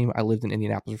favorite team. I lived in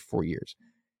Indianapolis for 4 years.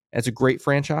 It's a great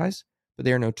franchise, but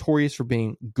they are notorious for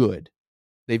being good.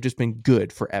 They've just been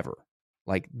good forever.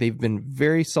 Like they've been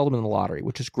very seldom in the lottery,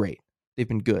 which is great. They've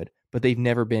been good, but they've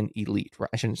never been elite. Right?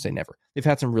 I shouldn't say never. They've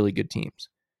had some really good teams,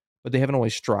 but they haven't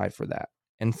always strived for that.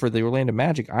 And for the Orlando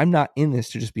Magic, I'm not in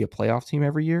this to just be a playoff team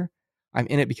every year. I'm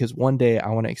in it because one day I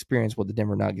want to experience what the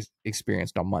Denver Nuggets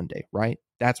experienced on Monday, right?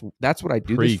 That's what I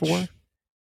do this for.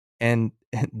 And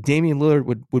Damian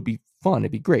Lillard would be fun.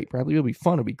 It'd be great. Bradley would be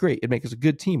fun. It'd be great. It'd make us a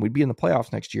good team. We'd be in the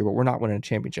playoffs next year, but we're not winning a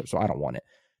championship, so I don't want it.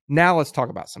 Now let's talk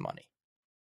about some money.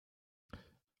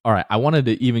 All right, I wanted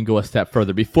to even go a step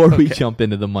further before we jump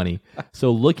into the money.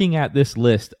 So looking at this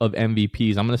list of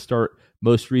MVPs, I'm going to start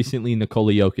most recently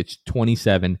Nikola Jokic,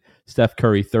 27, Steph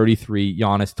Curry, 33,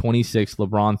 Giannis, 26,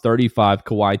 LeBron, 35,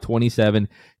 Kawhi, 27,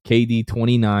 KD,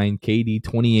 29, KD,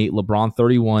 28, LeBron,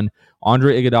 31,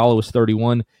 Andre Iguodala was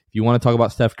 31. If you want to talk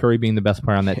about Steph Curry being the best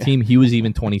player on that team, he was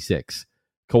even 26.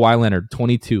 Kawhi Leonard,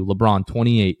 22, LeBron,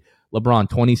 28, LeBron,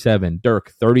 27,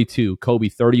 Dirk, 32, Kobe,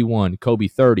 31, Kobe,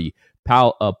 30,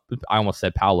 I almost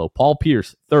said Paolo. Paul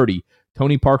Pierce, 30.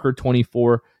 Tony Parker,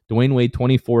 24. Dwayne Wade,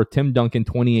 24. Tim Duncan,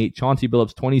 28. Chauncey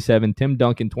Billups, 27. Tim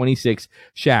Duncan, 26.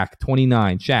 Shaq,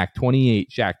 29. Shaq, 28.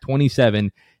 Shaq,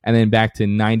 27. And then back to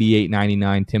 98,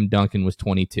 99. Tim Duncan was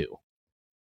 22.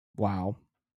 Wow.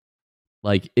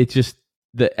 Like, it's just,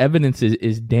 the evidence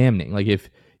is damning. Like, if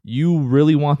you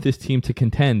really want this team to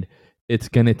contend, it's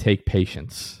going to take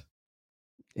patience.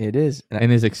 It is.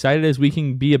 And as excited as we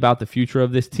can be about the future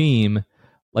of this team,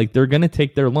 like they're going to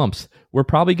take their lumps. We're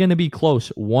probably going to be close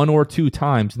 1 or 2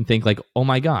 times and think like, oh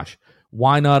my gosh,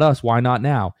 why not us? Why not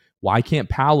now? Why can't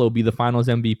Paolo be the finals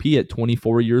MVP at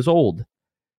 24 years old?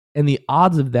 And the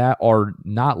odds of that are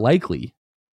not likely.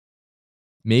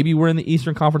 Maybe we're in the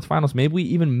Eastern Conference Finals. Maybe we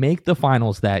even make the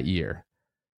finals that year.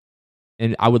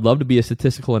 And I would love to be a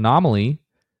statistical anomaly,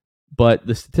 but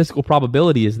the statistical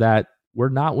probability is that we're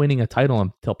not winning a title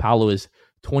until Paolo is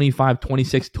 25,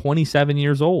 26, 27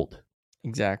 years old.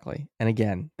 Exactly. And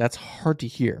again, that's hard to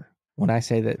hear when I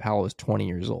say that Paolo is 20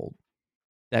 years old.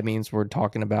 That means we're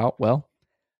talking about,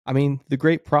 the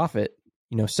great prophet,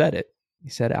 said it. He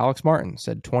said, Alex Martin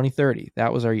said 2030.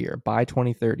 That was our year, by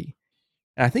 2030.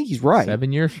 And I think he's right.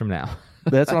 7 years from now.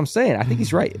 But that's what I'm saying. I think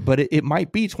he's right. But it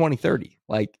might be 2030.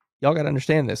 Like, y'all got to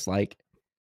understand this. Like,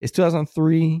 it's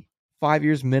 2003. 5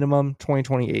 years minimum,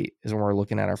 2028 is when we're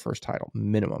looking at our first title.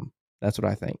 Minimum. That's what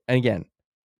I think. And again,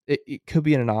 it could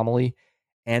be an anomaly.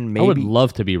 And maybe I would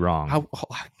love to be wrong. I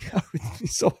would be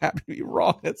so happy to be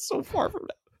wrong. That's so far from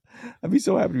that. I'd be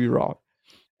so happy to be wrong.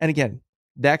 And again,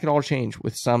 that could all change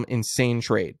with some insane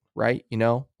trade, right? Who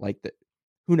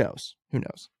knows? Who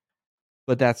knows?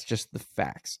 But that's just the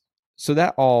facts. So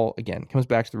that all, again, comes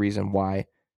back to the reason why,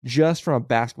 just from a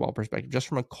basketball perspective, just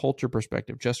from a culture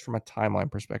perspective, just from a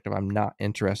timeline perspective, I'm not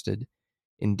interested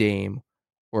in Dame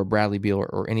or Bradley Beal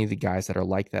or any of the guys that are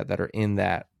like that are in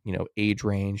that, age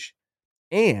range.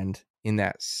 And in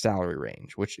that salary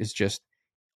range, which is just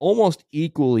almost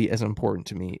equally as important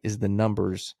to me is the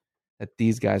numbers that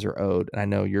these guys are owed. And I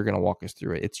know you're going to walk us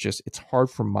through it. It's hard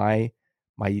for my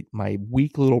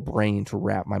weak little brain to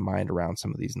wrap my mind around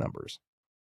some of these numbers.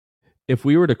 If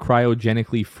we were to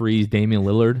cryogenically freeze Damian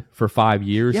Lillard for 5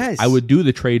 years, yes, I would do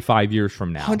the trade 5 years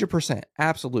from now. 100%.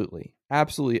 Absolutely.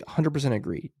 100%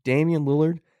 agree. Damian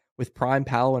Lillard with Prime,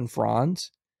 Paolo, and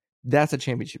Franz, that's a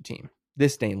championship team.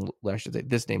 This Dame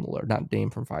Lillard, not Dame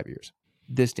from 5 years.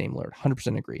 This Dame Lillard,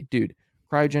 100% agree. Dude,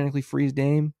 cryogenically freeze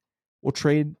Dame.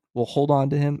 We'll hold on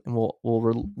to him, and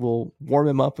we'll warm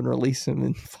him up and release him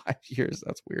in 5 years.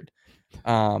 That's weird.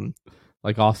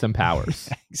 Like Austin Powers.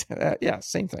 Yeah,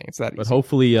 same thing. It's that easy. But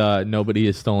hopefully nobody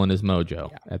has stolen his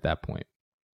mojo at that point.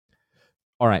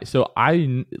 All right, so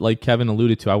I, like Kevin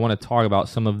alluded to, I want to talk about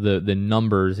some of the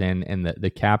numbers and the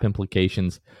cap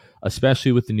implications,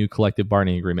 especially with the new collective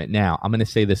bargaining agreement. Now, I'm going to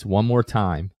say this one more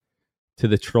time to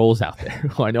the trolls out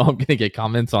there. I know I'm going to get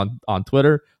comments on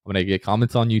Twitter. I'm going to get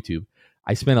comments on YouTube.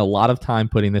 I spent a lot of time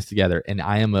putting this together, and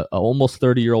I am a almost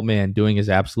 30-year-old man doing his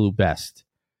absolute best.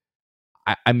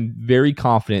 I'm very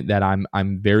confident that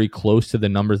I'm very close to the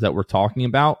numbers that we're talking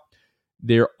about.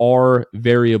 There are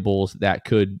variables that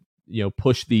could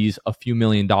push these a few $1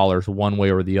 million one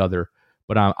way or the other,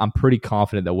 but I'm pretty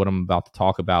confident that what I'm about to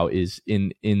talk about is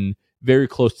in very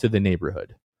close to the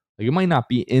neighborhood. Like, it might not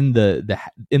be in the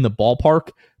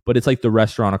ballpark, but it's like the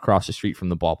restaurant across the street from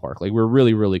the ballpark. Like, we're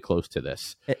really, really close to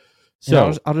this.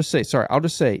 So I'll just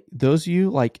say, those of you,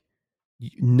 like,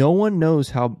 no one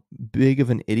knows how big of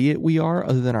an idiot we are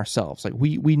other than ourselves. Like,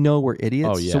 we know we're idiots.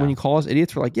 Oh, yeah. So when you call us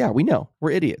idiots, we're like, yeah, we know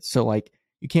we're idiots. So, like,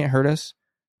 you can't hurt us.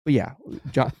 But yeah,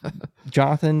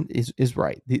 Jonathan is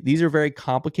right. These are very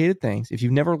complicated things. If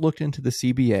you've never looked into the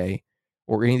CBA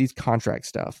or any of these contract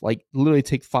stuff, like, literally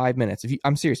take 5 minutes.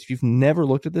 I'm serious. If you've never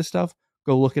looked at this stuff,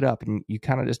 go look it up. And you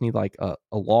kind of just need like a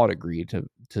law degree to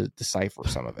decipher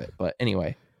some of it. But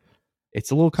anyway, it's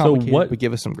a little complicated, but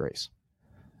give us some grace.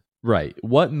 Right.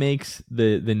 What makes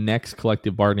the next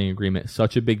collective bargaining agreement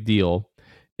such a big deal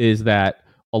is that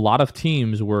a lot of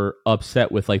teams were upset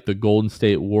with, like, the Golden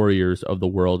State Warriors of the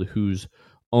world, whose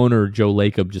owner, Joe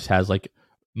Lacob, just has like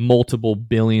multiple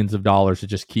billions of dollars to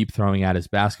just keep throwing at his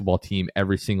basketball team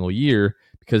every single year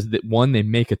because, one, they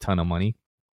make a ton of money,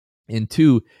 and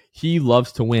two, he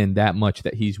loves to win that much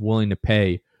that he's willing to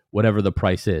pay whatever the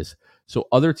price is. So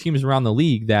other teams around the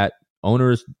league that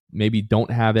owners maybe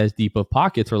don't have as deep of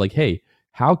pockets are like, hey,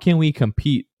 how can we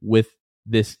compete with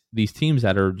these teams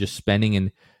that are just spending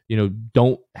and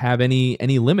don't have any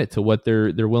limit to what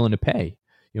they're willing to pay,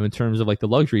 in terms of like the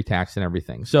luxury tax and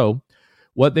everything. So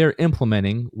what they're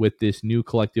implementing with this new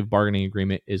collective bargaining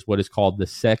agreement is what is called the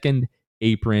second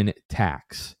apron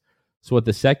tax. So what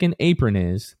the second apron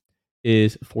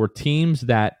is for teams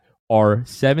that are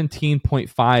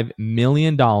 $17.5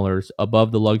 million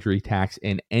above the luxury tax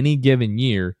in any given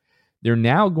year, they're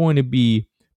now going to be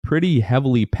pretty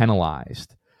heavily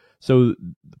penalized. So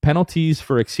penalties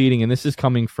for exceeding, and this is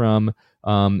coming from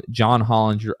John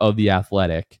Hollinger of The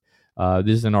Athletic.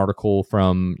 This is an article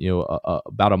from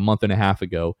about a month and a half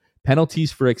ago.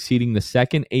 Penalties for exceeding the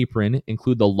second apron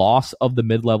include the loss of the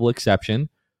mid-level exception.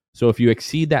 So if you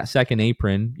exceed that second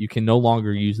apron, you can no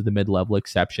longer use the mid-level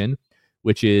exception,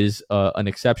 which is an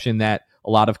exception that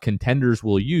a lot of contenders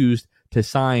will use to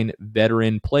sign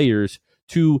veteran players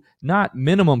to not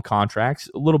minimum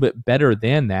contracts, a little bit better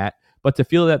than that, but to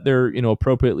feel that they're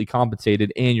appropriately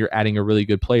compensated and you're adding a really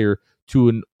good player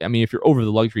to if you're over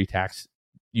the luxury tax,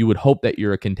 you would hope that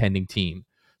you're a contending team.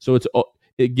 So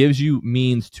it gives you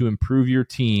means to improve your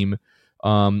team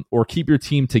or keep your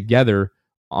team together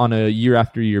on a year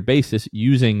after year basis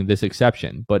using this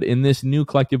exception. But in this new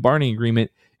collective bargaining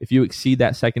agreement, if you exceed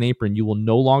that second apron, you will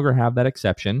no longer have that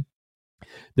exception.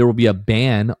 There will be a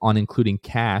ban on including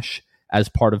cash as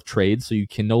part of trades, so you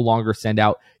can no longer send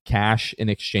out cash in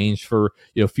exchange for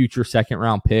future second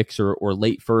round picks or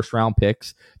late first round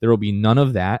picks. There will be none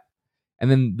of that.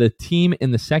 And then the team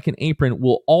in the second apron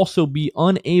will also be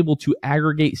unable to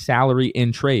aggregate salary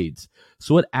in trades.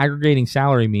 So what aggregating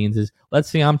salary means is, let's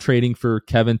say I'm trading for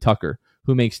Kevin Tucker,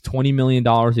 who makes $20 million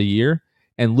a year,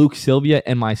 and Luke Sylvia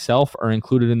and myself are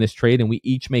included in this trade, and we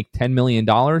each make $10 million,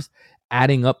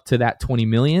 adding up to that $20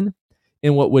 million.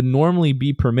 And what would normally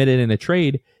be permitted in a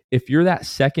trade, if you're that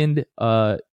second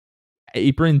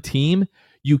apron team,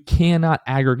 you cannot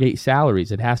aggregate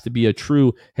salaries. It has to be a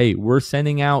true, hey, we're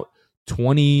sending out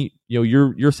 20,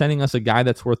 you're sending us a guy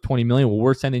that's worth 20 million. Well,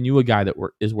 we're sending you a guy that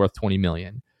is worth 20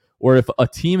 million. Or if a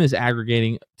team is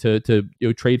aggregating to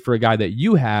trade for a guy that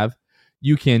you have,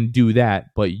 you can do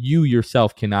that, but you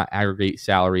yourself cannot aggregate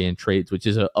salary in trades, which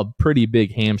is a pretty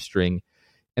big hamstring.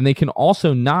 And they can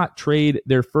also not trade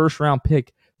their first round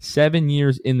pick 7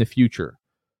 years in the future.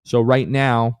 So right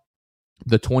now,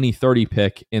 the 2030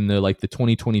 pick in the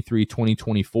 2023,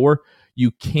 2024,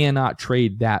 you cannot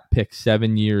trade that pick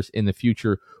 7 years in the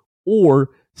future or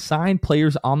sign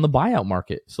players on the buyout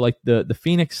market. So like the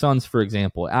Phoenix Suns, for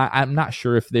example, I'm not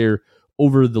sure if they're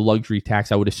over the luxury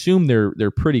tax. I would assume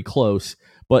they're pretty close,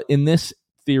 but in this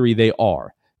theory, they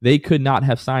are. They could not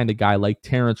have signed a guy like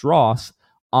Terrence Ross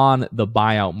on the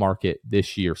buyout market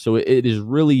this year. So it is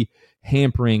really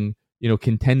hampering,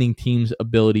 contending teams'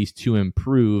 abilities to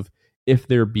improve if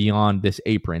they're beyond this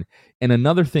apron. And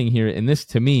another thing here, and this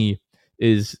to me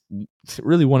is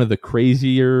really one of the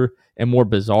crazier and more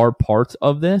bizarre parts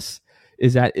of this,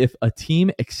 is that if a team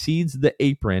exceeds the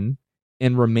apron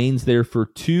and remains there for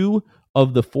 2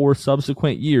 of the 4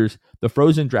 subsequent years, the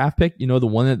frozen draft pick, the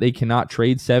one that they cannot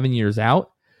trade 7 years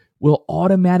out, will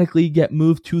automatically get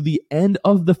moved to the end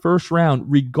of the first round,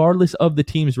 regardless of the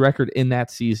team's record in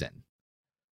that season.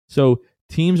 So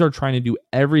teams are trying to do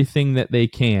everything that they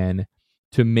can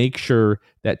to make sure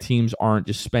that teams aren't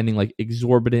just spending like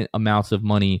exorbitant amounts of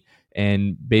money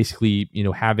and basically,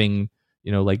 having,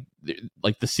 like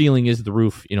the ceiling is the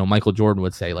roof, Michael Jordan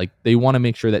would say. Like, they want to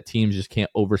make sure that teams just can't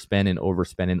overspend and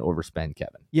overspend and overspend,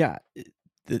 Kevin. Yeah,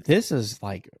 this is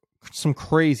like some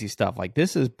crazy stuff. Like,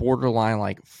 this is borderline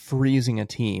like freezing a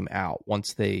team out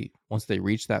once they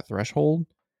reach that threshold.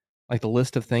 Like, the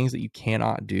list of things that you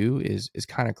cannot do is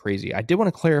kind of crazy. I did want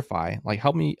to clarify, like,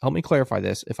 help me clarify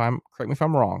this. Correct me if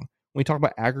I'm wrong. When we talk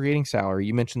about aggregating salary,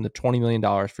 you mentioned the $20 million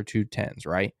for 2 10s,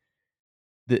 right?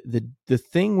 The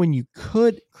thing when you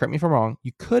could, correct me if I'm wrong,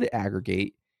 you could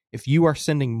aggregate if you are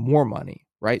sending more money,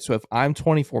 right? So if I'm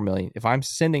 $24 million, if I'm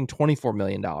sending $24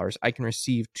 million, I can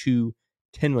receive 2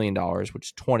 $10 million, which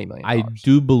is $20 million. I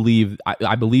do believe,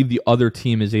 I believe the other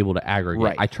team is able to aggregate.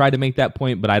 Right. I tried to make that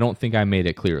point, but I don't think I made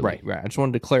it clearly. Right. I just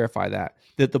wanted to clarify that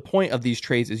the point of these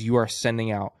trades is you are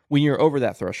sending out, when you're over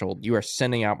that threshold, you are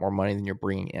sending out more money than you're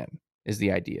bringing in, is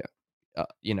the idea.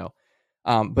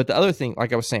 But the other thing,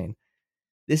 like I was saying,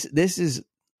 this is,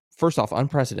 first off,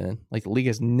 unprecedented. Like, the league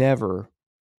has never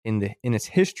in its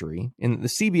history, and the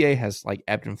CBA has like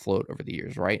ebbed and flowed over the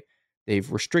years, right?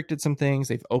 They've restricted some things.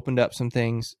 They've opened up some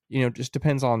things. Just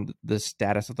depends on the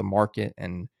status of the market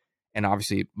and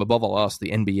obviously, above all else, the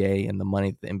NBA and the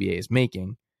money that the NBA is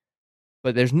making.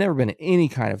 But there's never been any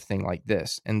kind of thing like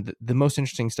this. And the most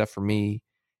interesting stuff for me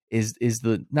is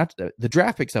the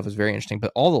draft pick stuff is very interesting,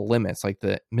 but all the limits, like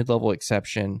the mid-level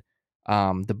exception,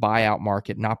 the buyout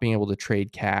market, not being able to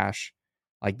trade cash,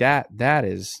 like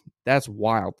that's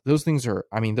wild. Those things are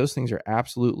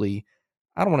absolutely,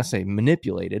 I don't want to say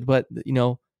manipulated, but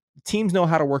teams know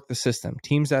how to work the system.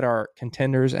 Teams that are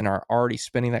contenders and are already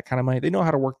spending that kind of money, they know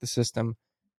how to work the system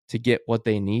to get what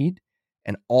they need.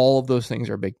 And all of those things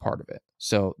are a big part of it.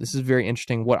 So this is very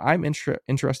interesting. What I'm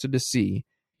interested to see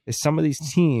is some of these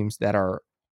teams that are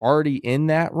already in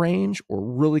that range or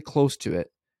really close to it.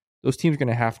 Those teams are going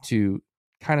to have to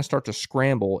kind of start to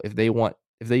scramble if they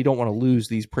don't want to lose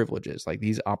these privileges, like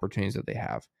these opportunities that they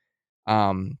have.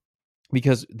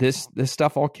 Because this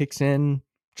stuff all kicks in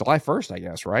July 1st, I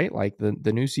guess, right? Like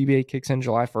the new CBA kicks in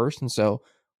July 1st. And so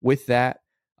with that,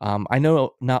 I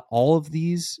know not all of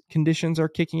these conditions are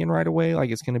kicking in right away. Like,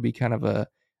 it's going to be kind of a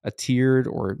tiered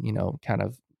or, kind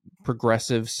of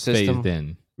progressive system. Phased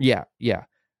in. Yeah.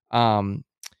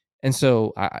 And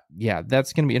so,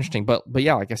 that's going to be interesting. But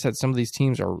yeah, like I said, some of these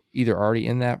teams are either already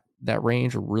in that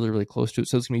range or really, really close to it.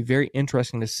 So it's going to be very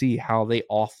interesting to see how they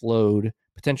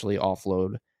potentially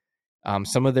offload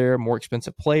some of their more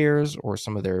expensive players or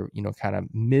some of their, kind of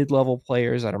mid-level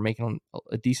players that are making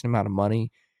a decent amount of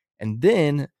money. And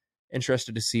then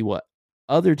interested to see what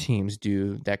other teams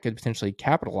do that could potentially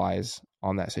capitalize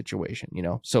on that situation,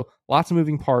 So lots of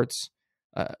moving parts.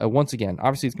 Once again,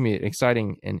 obviously it's going to be an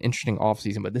exciting and interesting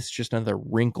offseason, but this is just another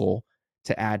wrinkle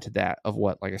to add to that of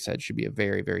what, like I said, should be a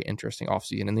very, very interesting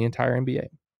offseason in the entire NBA.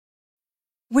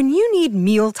 When you need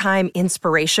mealtime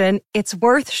inspiration, it's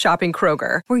worth shopping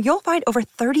Kroger, where you'll find over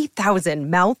 30,000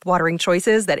 mouth-watering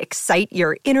choices that excite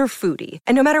your inner foodie.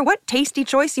 And no matter what tasty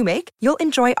choice you make, you'll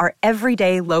enjoy our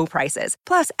everyday low prices,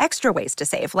 plus extra ways to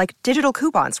save, like digital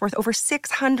coupons worth over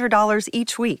 $600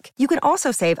 each week. You can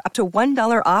also save up to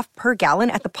 $1 off per gallon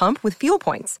at the pump with fuel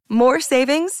points. More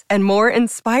savings and more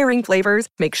inspiring flavors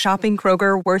make shopping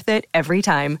Kroger worth it every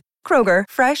time. Kroger,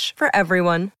 fresh for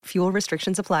everyone. Fuel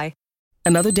restrictions apply.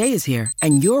 Another day is here,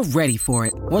 and you're ready for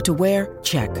it. What to wear?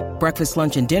 Check. Breakfast,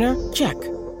 lunch, and dinner? Check.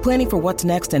 Planning for what's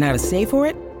next and how to save for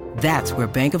it? That's where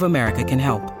Bank of America can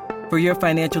help. For your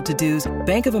financial to-dos,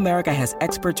 Bank of America has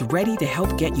experts ready to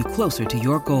help get you closer to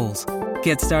your goals.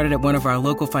 Get started at one of our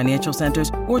local financial centers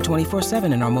or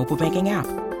 24/7 in our mobile banking app.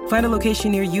 Find a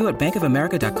location near you at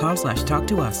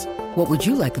bankofamerica.com/talktous. What would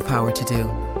you like the power to do?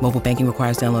 Mobile banking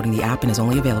requires downloading the app and is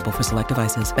only available for select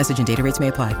devices. Message and data rates may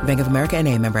apply. Bank of America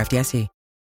N.A., member FDIC.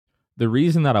 The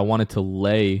reason that I wanted to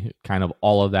lay kind of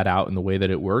all of that out in the way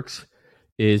that it works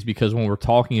is because when we're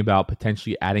talking about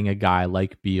potentially adding a guy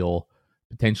like Beal,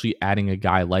 potentially adding a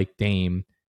guy like Dame,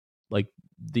 like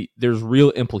there's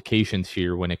real implications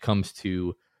here when it comes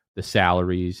to the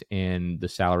salaries and the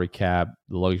salary cap,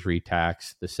 the luxury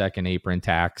tax, the second apron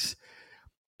tax.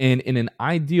 And in an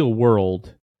ideal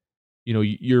world, you know,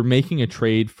 you're making a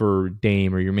trade for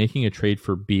Dame or you're making a trade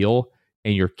for Beal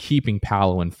and you're keeping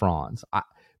Paolo and Franz.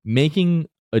 Making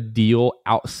a deal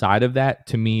outside of that,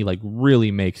 to me, like,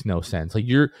 really makes no sense. Like,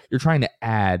 you're trying to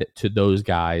add to those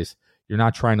guys. You're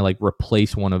not trying to like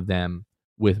replace one of them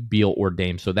with Beal or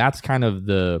Dame. So that's kind of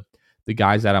the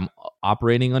guys that I'm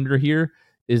operating under here,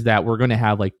 is that we're going to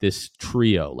have like this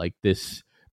trio, like this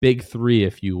big three,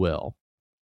 if you will.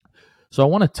 So I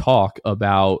want to talk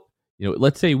about, you know,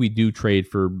 let's say we do trade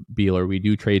for Beal or we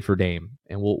do trade for Dame,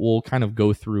 and we'll kind of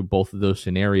go through both of those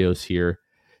scenarios here.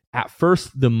 At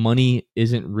first, the money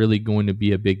isn't really going to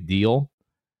be a big deal,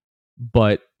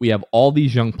 but we have all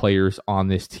these young players on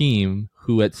this team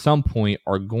who at some point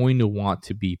are going to want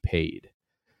to be paid.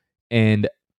 And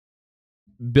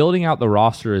building out the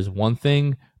roster is one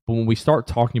thing, but when we start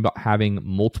talking about having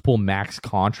multiple max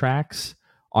contracts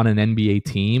on an NBA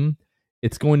team,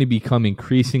 it's going to become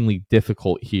increasingly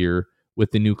difficult here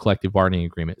with the new collective bargaining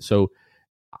agreement. So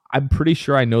I'm pretty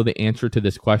sure I know the answer to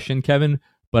this question, Kevin,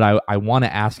 but I want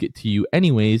to ask it to you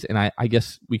anyways. And I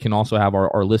guess we can also have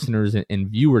our listeners and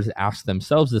viewers ask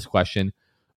themselves this question.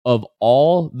 Of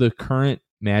all the current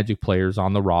Magic players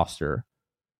on the roster,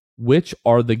 which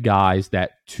are the guys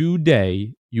that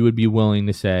today you would be willing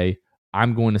to say,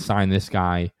 I'm going to sign this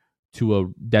guy to a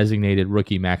designated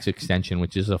rookie max extension,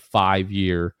 which is a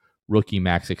 5-year rookie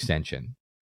max extension?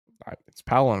 It's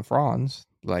Paolo and Franz,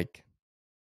 like,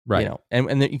 right? You know,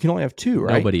 and you can only have two,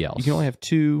 right? Nobody else. You can only have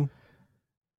two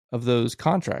of those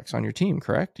contracts on your team,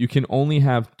 correct? You can only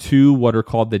have two what are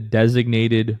called the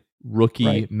designated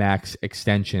rookie max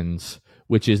extensions,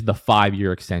 which is the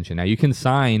 5-year extension. Now you can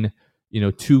sign, you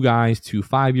know, two guys to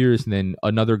 5 years and then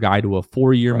another guy to a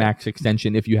 4-year max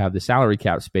extension if you have the salary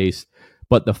cap space.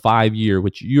 But the 5-year,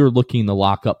 which you're looking to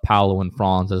lock up Paolo and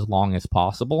Franz as long as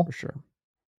possible. For sure.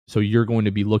 So you're going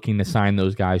to be looking to sign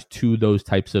those guys to those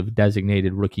types of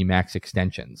designated rookie max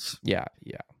extensions. Yeah.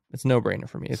 It's no brainer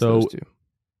for me. It's so those two.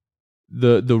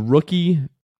 The rookie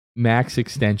max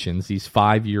extensions, these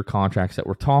 5-year contracts that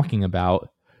we're talking about,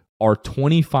 are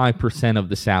 25% of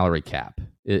the salary cap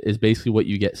is basically what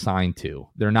you get signed to.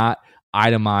 They're not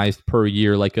itemized per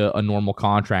year like a normal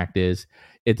contract is.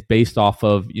 It's based off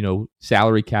of, you know,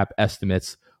 salary cap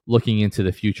estimates looking into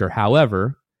the future.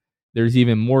 However, there's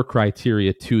even more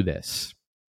criteria to this.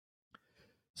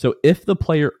 So if the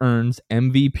player earns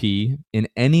MVP in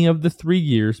any of the 3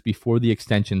 years before the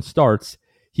extension starts,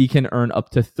 he can earn up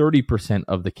to 30%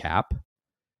 of the cap.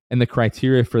 And the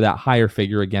criteria for that higher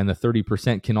figure, again, the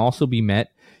 30%, can also be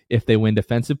met if they win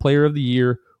Defensive Player of the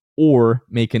Year or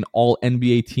make an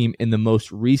All-NBA team in the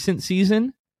most recent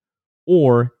season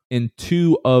or in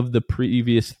 2 of the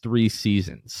previous 3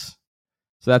 seasons.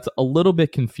 So that's a little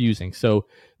bit confusing. So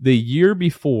the year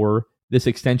before this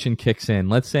extension kicks in,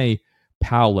 let's say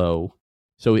Paolo,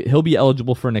 so he'll be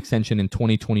eligible for an extension in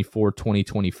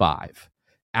 2024-2025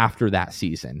 after that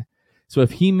season. So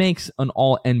if he makes an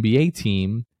All-NBA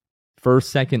team,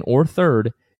 first, second, or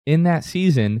third in that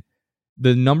season,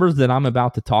 the numbers that I'm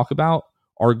about to talk about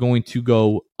are going to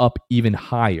go up even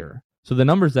higher. So the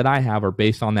numbers that I have are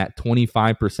based on that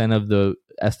 25% of the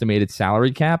estimated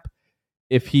salary cap.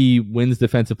 If he wins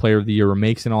Defensive Player of the Year or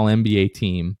makes an All-NBA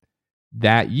team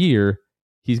that year,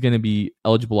 he's going to be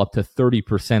eligible up to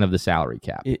 30% of the salary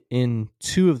cap. In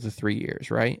 2 of the 3 years,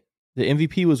 right? The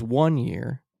MVP was 1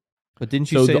 year, but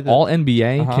didn't you say the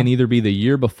All-NBA can either be the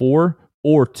year before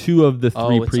or 2 of the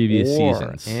 3 previous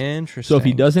seasons. Interesting. So if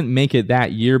he doesn't make it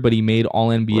that year, but he made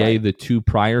All-NBA the 2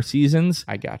 prior seasons,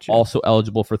 I got you. Also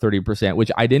eligible for 30%,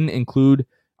 which I didn't include.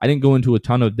 I didn't go into a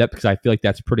ton of depth because I feel like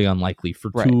that's pretty unlikely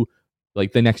for two,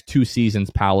 like the next 2 seasons.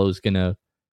 Paolo's gonna,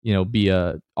 you know, be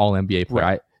a All-NBA player.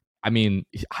 Right. I mean,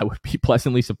 I would be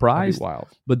pleasantly surprised. That'd be wild.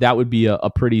 But that would be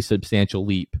a pretty substantial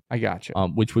leap. I got you.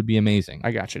 Which would be amazing. I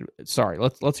got you. Sorry,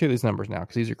 let's hear these numbers now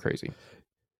because these are crazy.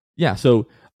 Yeah, so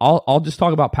I'll just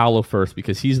talk about Paolo first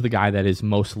because he's the guy that is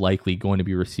most likely going to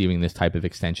be receiving this type of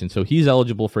extension. So he's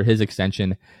eligible for his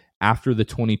extension after the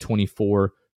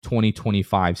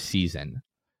 2025 season.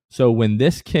 So when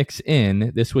this kicks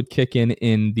in, this would kick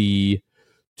in the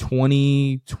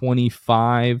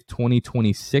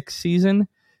 2025-2026 season,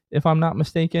 if I'm not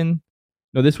mistaken.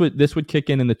 No, this would kick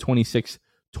in the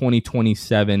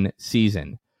 2027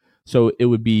 season. So it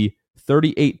would be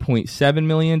 $38.7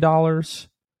 million,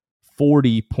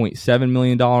 $40.7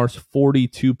 million,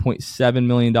 $42.7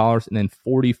 million, and then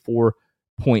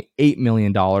 $44.8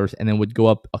 million, and then would go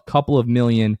up a couple of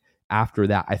million after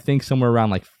that. I think somewhere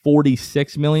around like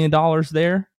 $46 million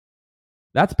there.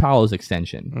 That's Paolo's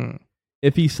extension.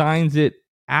 If he signs it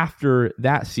after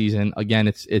that season, again,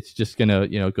 it's just gonna,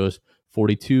 it goes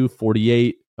 42,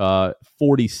 48,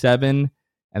 47,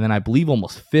 and then I believe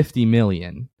almost 50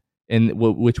 million,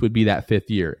 which would be that fifth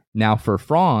year. Now for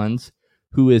Franz,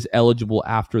 who is eligible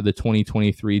after the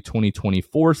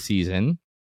 2023-2024 season,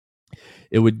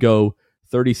 it would go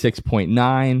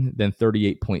 36.9, then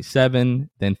 38.7,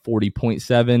 then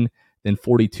 40.7, then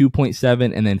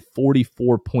 42.7, and then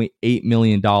 $44.8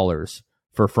 million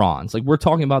for Franz. Like, we're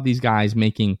talking about these guys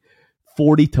making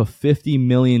 $40 to $50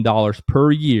 million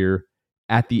per year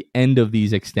at the end of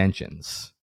these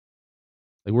extensions.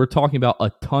 Like, we're talking about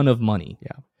a ton of money.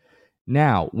 Yeah.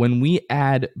 Now, when we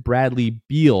add Bradley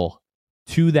Beal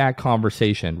to that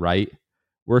conversation, right,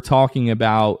 we're talking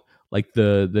about like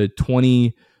the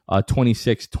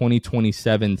 2026,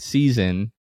 2027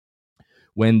 season,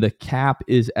 when the cap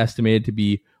is estimated to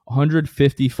be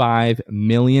 $155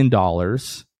 million.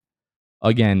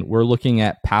 Again, we're looking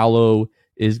at Paolo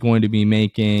is going to be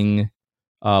making,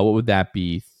 what would that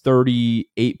be?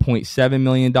 $38.7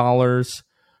 million.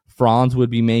 Franz would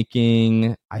be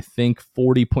making, I think,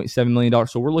 $40.7 million.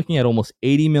 So we're looking at almost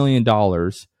 $80 million,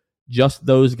 just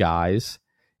those guys.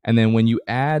 And then when you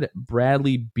add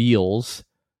Bradley Beal's,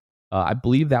 I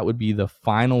believe that would be the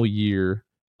final year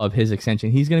of his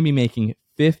extension, he's going to be making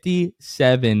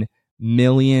 $57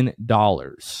 million.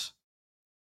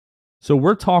 So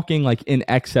we're talking like in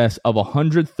excess of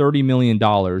 $130 million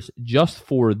just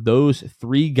for those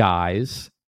three guys.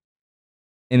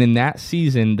 And in that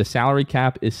season, the salary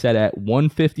cap is set at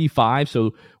 $155.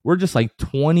 So we're just like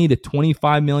 $20 to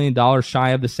 $25 million shy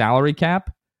of the salary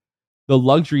cap. The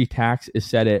luxury tax is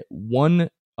set at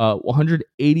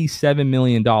 $187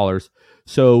 million.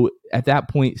 So at that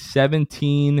point,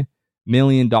 $17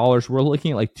 million. We're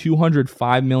looking at like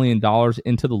 $205 million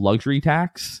into the luxury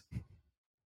tax.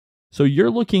 So you're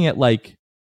looking at like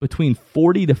between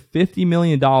 $40 to $50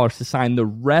 million to sign the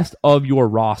rest of your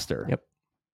roster. Yep.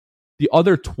 The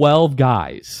other 12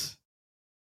 guys.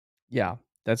 Yeah,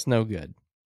 that's no good.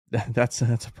 That's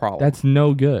a problem. That's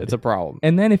no good. It's a problem.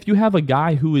 And then if you have a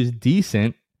guy who is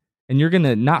decent and you're going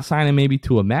to not sign him maybe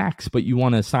to a max, but you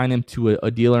want to sign him to a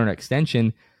deal or an extension,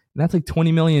 and that's like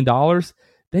 $20 million,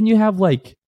 then you have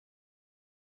like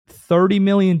 $30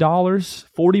 million,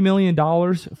 $40 million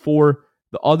for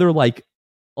the other like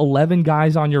 11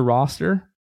 guys on your roster.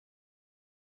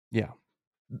 Yeah.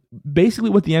 Basically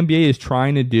what the NBA is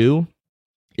trying to do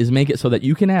is make it so that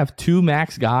you can have two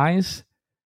max guys.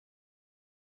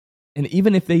 And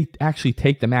even if they actually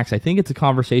take the max, I think it's a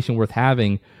conversation worth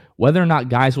having whether or not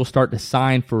guys will start to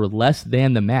sign for less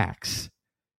than the max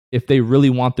if they really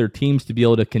want their teams to be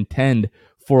able to contend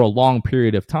for a long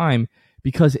period of time.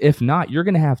 Because if not, you're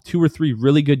going to have two or three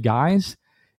really good guys.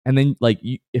 And then, like,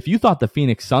 if you thought the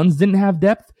Phoenix Suns didn't have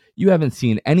depth, you haven't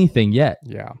seen anything yet.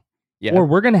 Yeah. Or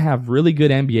we're going to have really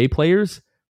good NBA players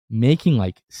making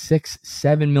like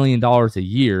 $6-7 million a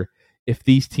year if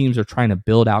these teams are trying to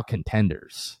build out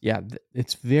contenders. Yeah,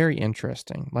 it's very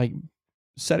interesting. Like,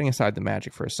 setting aside the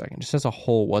Magic for a second, just as a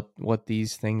whole, what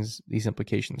these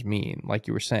implications mean. Like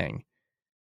you were saying,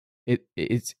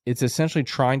 it's essentially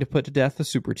trying to put to death the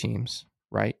super teams,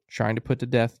 right? Trying to put to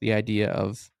death the idea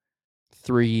of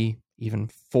 3, even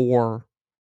 4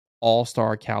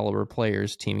 all-star caliber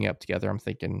players teaming up together. I'm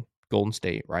thinking Golden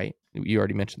State, right? You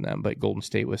already mentioned them, but Golden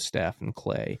State with Steph and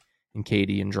Clay and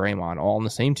KD and Draymond all on the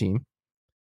same team.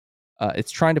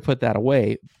 It's trying to put that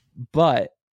away,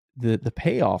 but the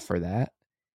payoff for that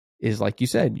is, like you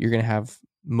said, you're going to have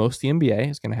most of the NBA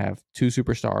is going to have 2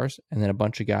 superstars and then a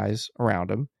bunch of guys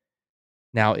around them.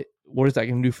 Now, what is that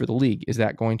going to do for the league? Is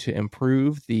that going to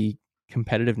improve the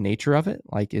competitive nature of it?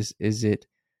 Like, is it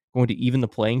going to even the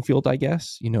playing field, I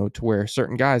guess, to where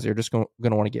certain guys are just going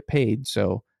to want to get paid.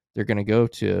 So they're going to go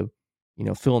to,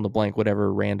 fill in the blank,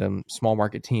 whatever random small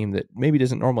market team that maybe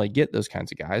doesn't normally get those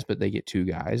kinds of guys, but they get 2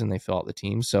 guys and they fill out the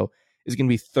team. So is it going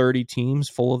to be 30 teams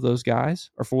full of those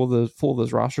guys or full of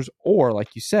those rosters? Or, like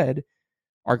you said,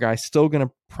 are guys still going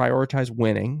to prioritize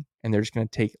winning and they're just going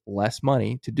to take less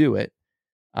money to do it?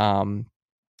 It's going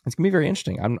to be very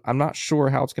interesting. I'm not sure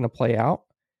how it's going to play out.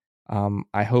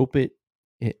 I hope it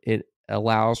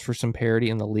allows for some parity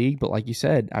in the league, but like you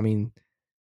said, I mean,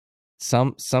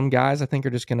 some guys I think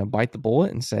are just going to bite the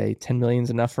bullet and say 10 million is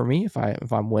enough for me if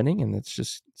I'm winning, and it's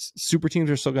just super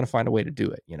teams are still going to find a way to do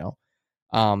it, you know.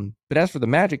 But as for the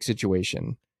Magic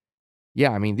situation,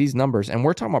 yeah, I mean these numbers, and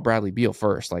we're talking about Bradley Beal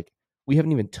first. Like we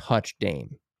haven't even touched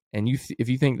Dame, and if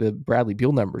you think the Bradley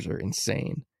Beal numbers are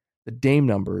insane, the Dame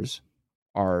numbers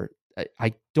are.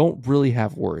 I don't really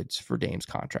have words for Dame's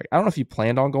contract. I don't know if you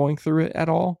planned on going through it at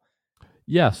all.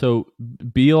 Yeah, so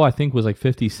Beal, I think, was like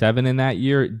 57 in that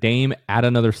year. Dame, add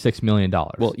another $6 million.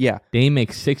 Well, yeah. Dame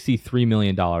makes $63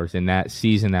 million in that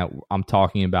season that I'm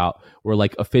talking about, where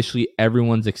like officially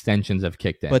everyone's extensions have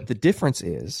kicked in. But the difference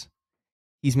is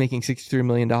he's making $63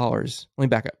 million. Let me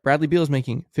back up. Bradley Beal is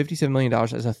making $57 million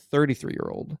as a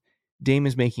 33-year-old. Dame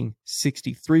is making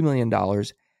 $63 million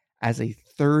as a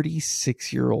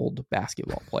 36-year-old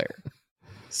basketball player.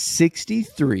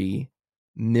 $63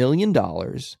 million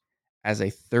as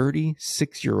a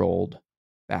 36-year-old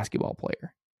basketball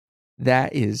player.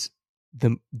 That is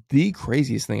the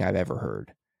craziest thing I've ever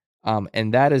heard.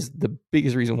 And that is the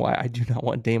biggest reason why I do not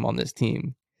want Dame on this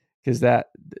team, because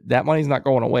that money's not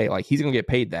going away. Like he's going to get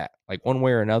paid that, like one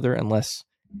way or another, unless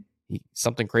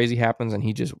something crazy happens and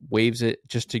he just waves it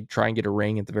just to try and get a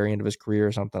ring at the very end of his career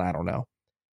or something. I don't know.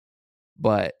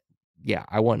 But yeah,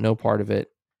 I want no part of it.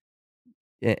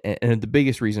 And the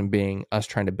biggest reason being us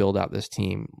trying to build out this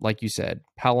team. Like you said,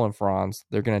 Paolo and Franz,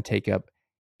 they're going to take up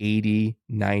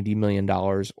 $80-90 million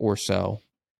or so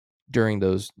during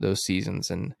those seasons.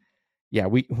 And yeah,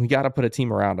 we got to put a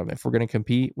team around them. If we're going to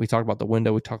compete, we talked about the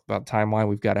window, we talked about timeline,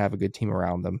 we've got to have a good team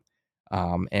around them.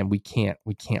 And we can't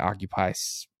occupy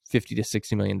 $50 to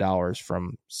 $60 million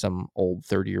from some old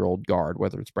 30-year-old guard,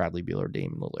 whether it's Bradley Beal or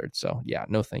Damian Lillard. So yeah,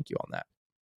 no thank you on that.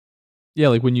 Yeah,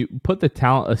 like when you put the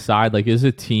talent aside, like is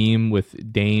a team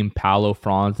with Dame, Paolo,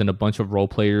 Franz, and a bunch of role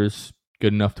players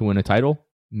good enough to win a title?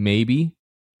 Maybe.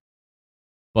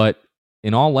 But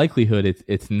in all likelihood,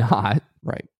 it's not.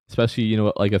 Right. Especially, you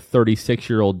know, like a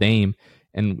 36-year-old Dame.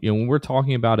 And, you know, when we're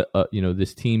talking about, you know,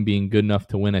 this team being good enough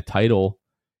to win a title,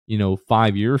 you know,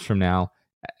 5 years from now,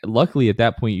 luckily at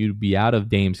that point, you'd be out of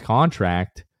Dame's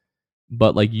contract.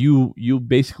 But like you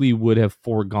basically would have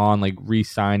foregone like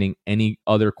re-signing any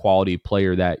other quality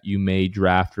player that you may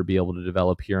draft or be able to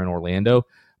develop here in Orlando.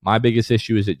 My biggest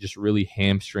issue is it just really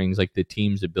hamstrings like the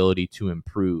team's ability to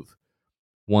improve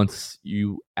once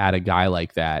you add a guy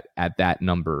like that at that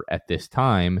number at this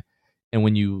time. And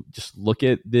when you just look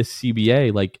at this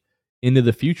CBA, like into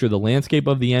the future, the landscape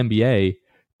of the NBA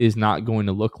is not going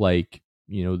to look like,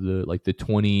 you know, the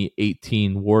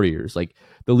 2018 Warriors. Like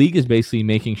the league is basically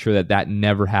making sure that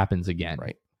never happens again.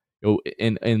 Right. You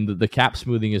know, and the cap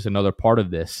smoothing is another part of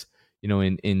this. You know,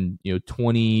 in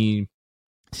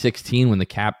 2016 when the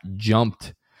cap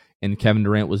jumped and Kevin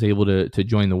Durant was able to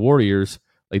join the Warriors,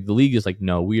 like the league is like,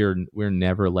 no, we're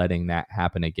never letting that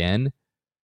happen again.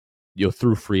 You know,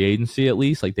 through free agency at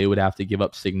least, like they would have to give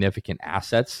up significant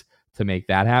assets to make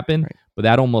that happen. Right. But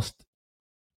that almost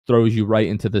throws you right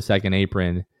into the second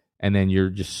apron, and then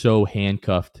you're just so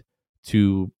handcuffed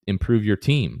to improve your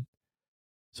team.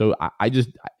 So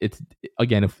it's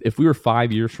again, if we were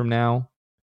 5 years from now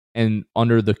and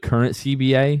under the current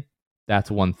CBA, that's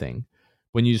one thing.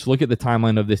 When you just look at the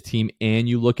timeline of this team and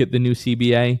you look at the new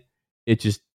CBA, it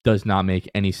just does not make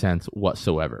any sense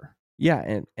whatsoever.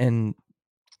 Yeah, and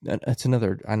that's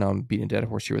another, I know I'm beating a dead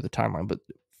horse here with the timeline, but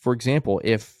for example,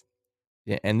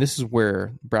 and this is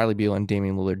where Bradley Beal and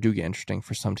Damian Lillard do get interesting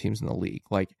for some teams in the league.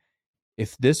 Like,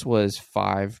 if this was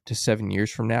 5 to 7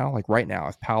 years from now, like right now,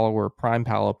 if Paolo were prime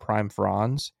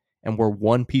Franz, and we're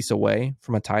one piece away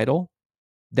from a title,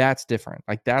 that's different.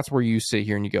 Like, that's where you sit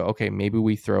here and you go, okay, maybe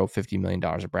we throw $50 million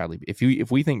at Bradley.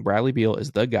 If we think Bradley Beal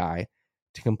is the guy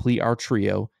to complete our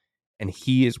trio, and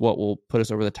he is what will put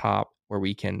us over the top where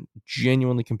we can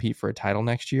genuinely compete for a title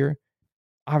next year,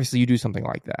 obviously you do something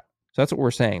like that. So that's what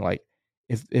we're saying. Like,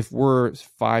 if we're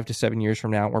 5 to 7 years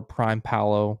from now, we're prime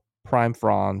Paolo, prime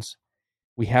Franz,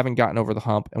 we haven't gotten over the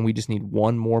hump, and we just need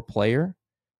one more player,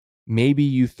 maybe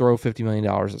you throw $50 million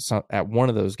at one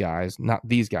of those guys, not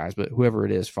these guys, but whoever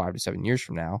it is 5 to 7 years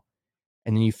from now,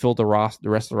 and then you fill the rest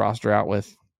of the roster out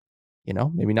with, you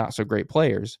know, maybe not so great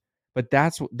players. But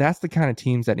that's the kind of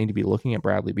teams that need to be looking at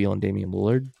Bradley Beal and Damian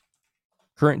Lillard.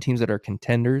 Current teams that are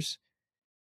contenders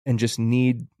and just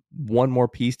need one more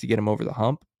piece to get them over the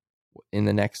hump in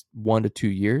the next 1 to 2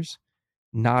 years.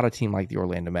 Not a team like the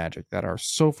Orlando Magic that are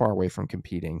so far away from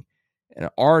competing and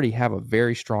already have a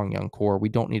very strong young core. We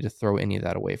don't need to throw any of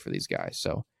that away for these guys.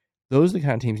 So those are the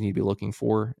kind of teams you need to be looking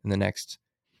for in the next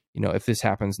if this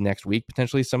happens next week,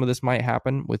 potentially some of this might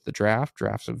happen with the draft.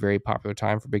 Draft's a very popular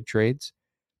time for big trades,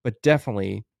 but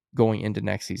definitely going into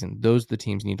next season, those are the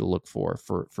teams you need to look for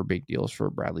big deals for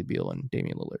Bradley Beal and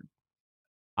Damian Lillard.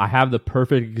 I have the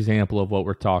perfect example of what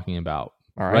we're talking about.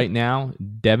 All right. Right now,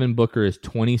 Devin Booker is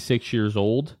 26 years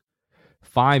old.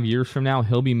 5 years from now,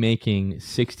 he'll be making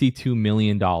 $62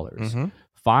 million. Mm-hmm.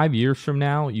 5 years from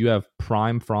now, you have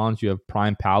prime Franz, you have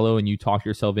prime Paolo, and you talk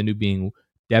yourself into being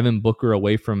Devin Booker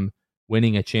away from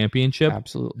winning a championship.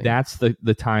 Absolutely. That's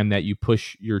the time that you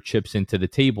push your chips into the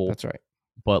table. That's right.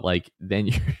 But then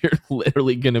you're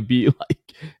literally going to be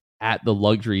at the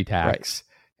luxury tax,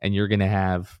 and you're going to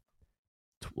have,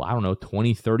 I don't know,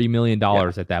 $20-30 million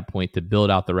at that point to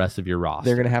build out the rest of your roster.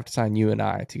 They're going to have to sign you and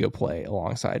I to go play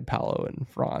alongside Paolo and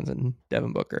Franz and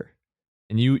Devin Booker.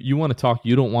 And you want to talk,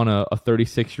 you don't want a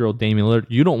 36-year-old Damian Lillard.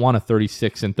 You don't want a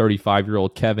 36 and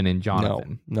 35-year-old Kevin and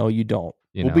Jonathan. No, you don't.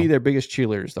 We'll be their biggest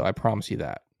cheerleaders, though. I promise you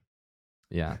that.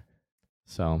 Yeah.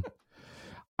 So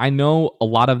I know a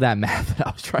lot of that math that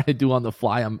I was trying to do on the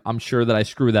fly. I'm sure that I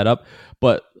screwed that up,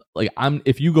 but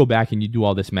if you go back and you do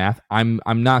all this math, I'm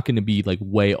not going to be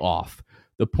way off.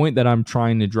 The point that I'm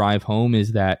trying to drive home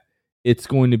is that it's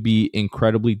going to be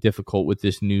incredibly difficult with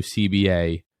this new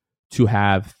CBA to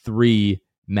have 3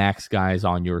 max guys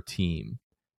on your team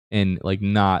and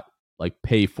not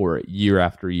pay for it year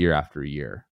after year after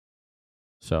year.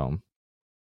 So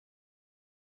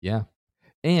yeah.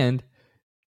 And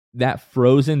that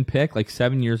frozen pick,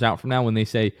 7 years out from now, when they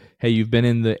say, hey, you've been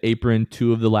in the apron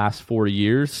 2 of the last 4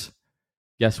 years,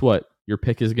 guess what? Your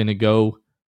pick is going to go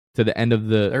to the end of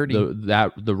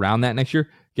the round that next year.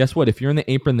 Guess what? If you're in the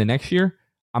apron the next year,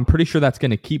 I'm pretty sure that's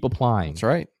going to keep applying. That's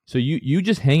right. So you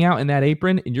just hang out in that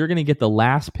apron, and you're going to get the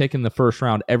last pick in the first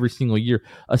round every single year,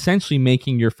 essentially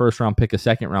making your first round pick a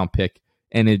second round pick,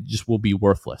 and it just will be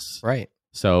worthless. Right.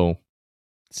 So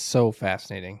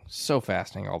fascinating. So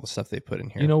fascinating, all the stuff they put in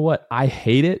here. You know what? I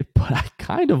hate it, but I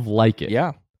kind of like it.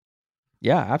 Yeah.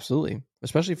 Yeah, absolutely.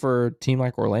 Especially for a team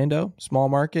like Orlando, small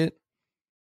market.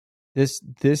 This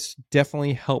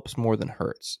definitely helps more than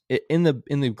hurts in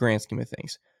the grand scheme of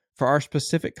things. For our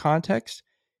specific context,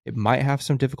 it might have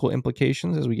some difficult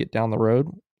implications as we get down the road.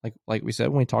 Like we said,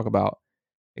 when we talk about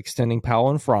extending Powell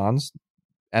and Franz,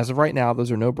 as of right now,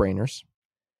 those are no-brainers.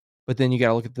 But then you got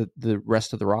to look at the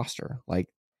rest of the roster.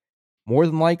 More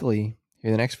than likely,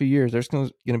 in the next few years, there's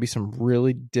going to be some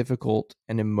really difficult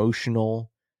and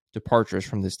emotional departures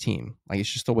from this team.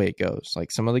 It's just the way it goes.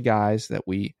 Some of the guys that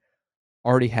we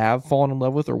already have fallen in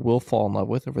love with or will fall in love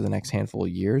with over the next handful of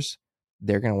years,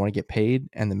 they're going to want to get paid,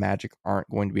 and the Magic aren't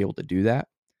going to be able to do that.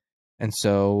 And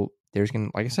so there's going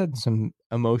to, like I said, some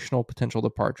emotional potential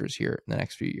departures here in the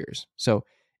next few years. So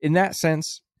in that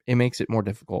sense, it makes it more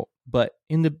difficult. But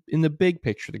in the big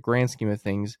picture, the grand scheme of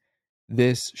things,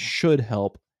 this should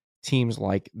help teams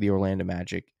like the Orlando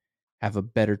Magic have a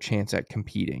better chance at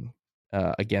competing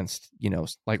against, we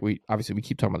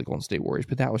keep talking about the Golden State Warriors,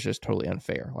 but that was just totally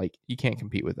unfair. You can't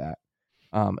compete with that.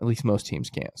 At least most teams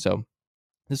can't. So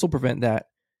this will prevent that,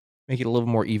 make it a little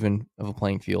more even of a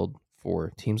playing field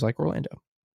for teams like Orlando.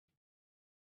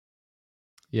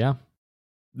 Yeah.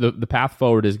 The path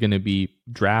forward is going to be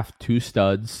draft 2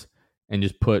 studs and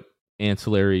just put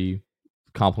ancillary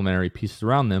complementary pieces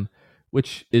around them,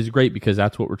 which is great because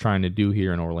that's what we're trying to do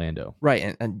here in Orlando.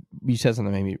 Right. And you said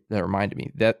something that reminded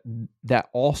me that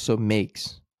also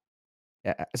makes,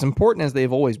 as important as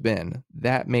they've always been,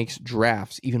 that makes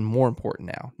drafts even more important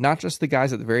now. Not just the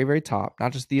guys at the very, very top,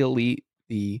 not just the elite,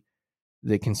 the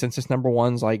consensus number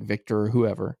ones like Victor or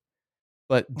whoever,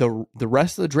 but the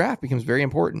rest of the draft becomes very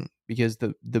important because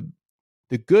the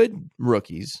good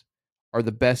rookies are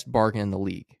the best bargain in the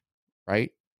league,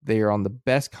 right? They are on the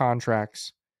best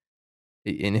contracts.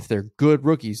 And if they're good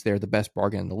rookies, they're the best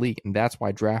bargain in the league. And that's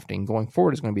why drafting going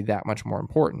forward is going to be that much more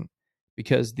important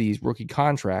because these rookie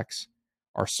contracts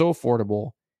are so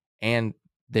affordable and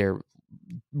they're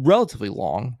relatively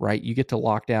long, right? You get to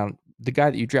lock down the guy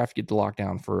that you draft, you get to lock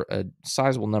down for a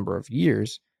sizable number of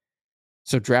years.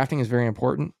 So drafting is very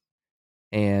important.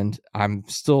 And I'm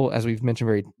still, as we've mentioned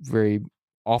very, very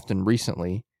often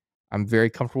recently, I'm very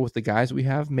comfortable with the guys we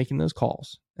have making those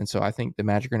calls. And so I think the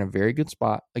Magic are in a very good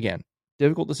spot. Again,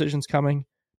 difficult decisions coming,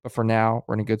 but for now,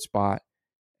 we're in a good spot.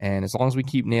 And as long as we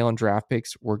keep nailing draft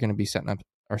picks, we're going to be setting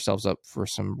ourselves up for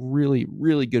some really,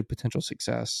 really good potential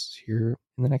success here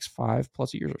in the next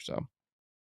 5+ years or so.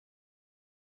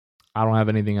 I don't have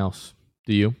anything else.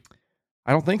 Do you?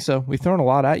 I don't think so. We've thrown a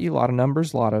lot at you, a lot of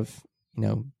numbers, a lot of,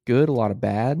 good, a lot of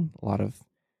bad, a lot of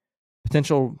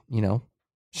potential,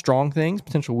 strong things,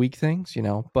 potential weak things,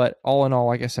 but all in all,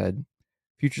 like I said,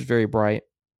 future's very bright.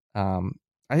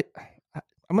 I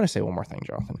I'm going to say one more thing,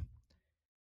 Jonathan.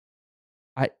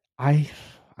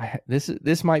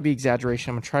 This might be exaggeration.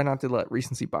 I'm going to try not to let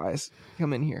recency bias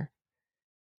come in here.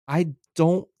 I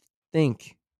don't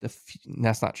think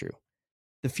that's not true.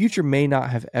 The future may not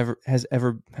have ever.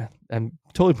 I'm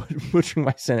totally butchering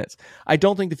my sentence. I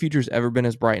don't think the future has ever been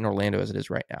as bright in Orlando as it is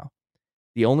right now.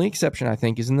 The only exception, I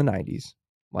think, is in the 90s.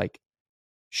 Like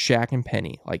Shaq and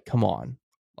Penny. Like, come on.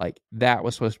 Like, that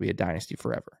was supposed to be a dynasty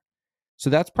forever. So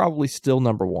that's probably still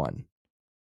number one.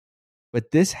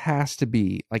 But this has to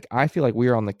be, like, I feel like we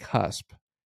are on the cusp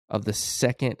of the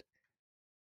second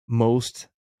most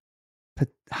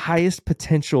highest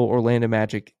potential Orlando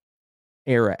Magic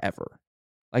era ever.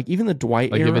 Like, even the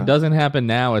Dwight era. Like, if it doesn't happen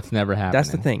now, it's never happening.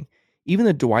 That's the thing. Even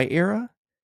the Dwight era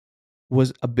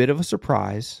was a bit of a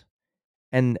surprise.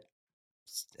 And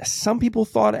some people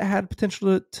thought it had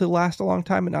potential to last a long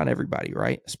time, but not everybody,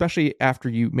 right? Especially after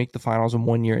you make the finals in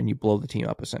 1 year and you blow the team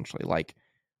up, essentially. Like,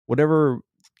 whatever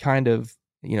kind of,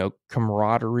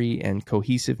 camaraderie and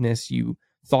cohesiveness you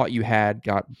thought you had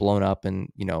got blown up, and,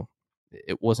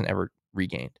 it wasn't ever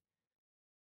regained.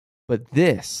 But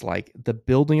this, like, the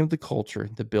building of the culture,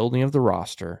 the building of the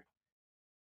roster,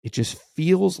 it just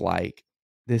feels like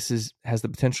this has the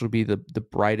potential to be the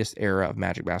brightest era of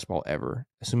Magic basketball ever.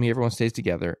 Assuming everyone stays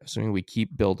together, assuming we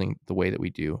keep building the way that we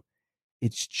do,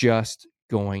 it's just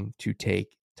going to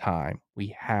take time.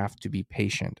 We have to be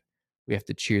patient. We have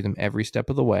to cheer them every step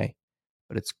of the way,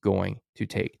 but it's going to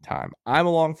take time. I'm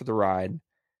along for the ride.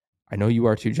 I know you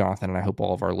are too, Jonathan, and I hope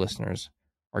all of our listeners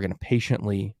are going to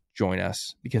patiently join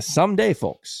us, because someday,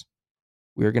 folks,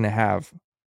 we're going to have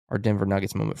our Denver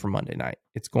Nuggets moment for Monday night.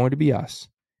 It's going to be us.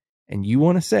 And you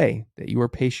want to say that you were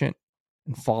patient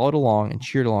and followed along and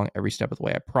cheered along every step of the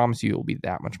way. I promise you it will be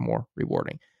that much more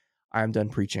rewarding. I am done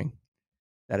preaching.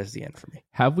 That is the end for me.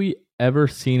 Have we ever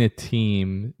seen a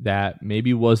team that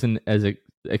maybe wasn't as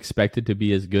expected to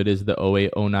be as good as the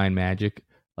 08-09 Magic,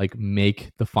 like,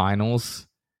 make the finals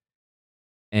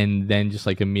and then just,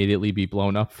 like, immediately be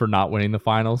blown up for not winning the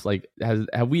finals? Like,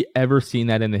 have we ever seen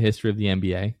that in the history of the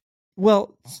NBA?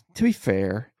 Well, to be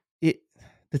fair,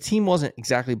 the team wasn't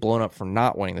exactly blown up for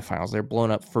not winning the finals. They're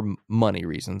blown up for money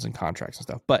reasons and contracts and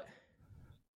stuff. But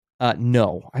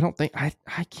no, I don't think I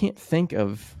can't think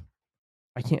of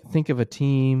a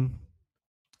team.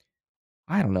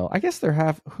 I don't know. I guess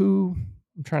I'm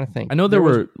trying to think. I know there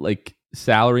were like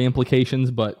salary implications,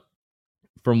 but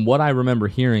from what I remember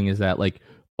hearing is that, like,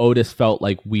 Otis felt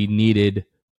like we needed,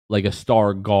 like, a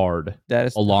star guard that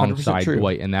is alongside true.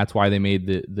 Dwight, and that's why they made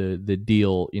the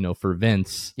deal, for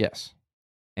Vince. Yes.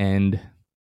 And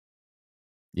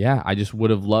yeah, I just would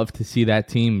have loved to see that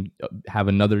team have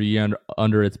another year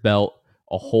under its belt,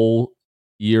 a whole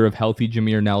year of healthy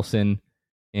Jameer Nelson,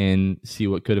 and see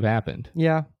what could have happened.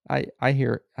 Yeah, I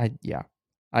hear. I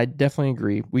definitely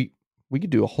agree. We could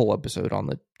do a whole episode on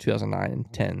the 2009 and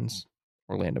 10s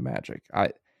Orlando Magic.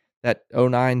 That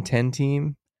 09-10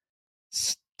 team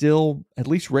still, at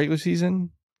least regular season,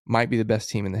 might be the best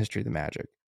team in the history of the Magic,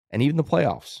 and even the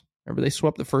playoffs. Remember, they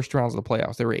swept the first rounds of the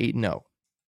playoffs. They were 8-0 in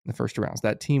the first rounds.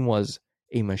 That team was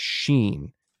a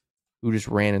machine who just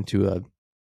ran into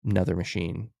another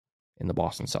machine in the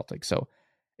Boston Celtics. So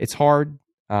it's hard.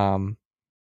 But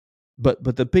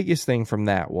the biggest thing from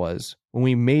that was when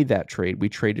we made that trade, we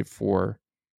traded for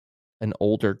an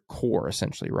older core,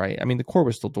 essentially, right? I mean, the core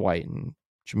was still Dwight and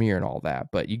Jameer and all that,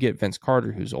 but you get Vince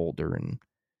Carter, who's older, and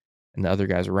the other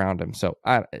guys around him. So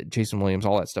Jason Williams,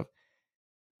 all that stuff.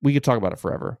 We could talk about it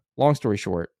forever. Long story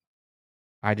short,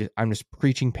 I'm just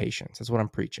preaching patience. That's what I'm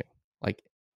preaching. Like,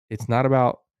 it's not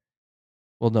about,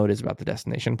 well, no, it is about the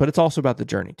destination, but it's also about the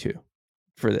journey too.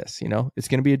 For this, it's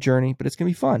going to be a journey, but it's going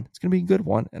to be fun. It's going to be a good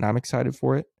one, and I'm excited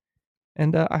for it.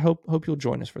 And I hope you'll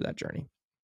join us for that journey.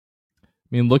 I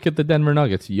mean, look at the Denver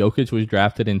Nuggets. Jokic was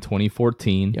drafted in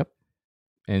 2014. Yep.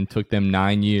 And took them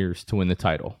 9 years to win the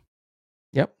title.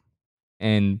 Yep.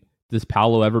 And does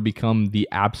Paolo ever become the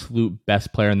absolute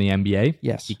best player in the NBA?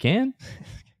 Yes. He can.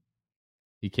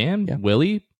 He can. Yeah. Will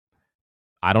he?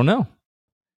 I don't know.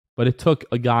 But it took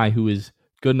a guy who is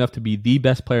good enough to be the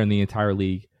best player in the entire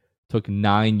league. Took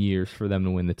 9 years for them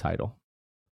to win the title.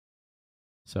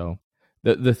 So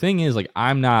the thing is, like,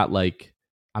 I'm not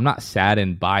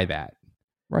saddened by that.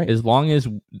 Right. As long as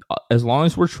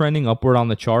we're trending upward on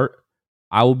the chart,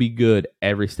 I will be good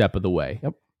every step of the way.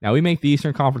 Yep. Now, we make the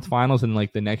Eastern Conference Finals, and,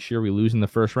 like, the next year we lose in the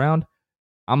first round.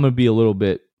 I'm going to be a little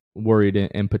bit worried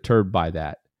and perturbed by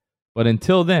that. But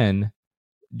until then,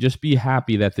 just be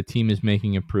happy that the team is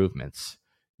making improvements.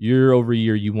 Year over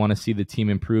year, you want to see the team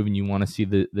improve, and you want to see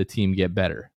the team get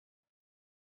better.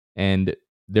 And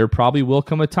there probably will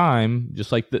come a time,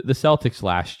 just like the Celtics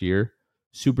last year,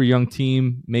 super young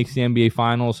team, makes the NBA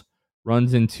Finals,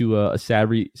 runs into a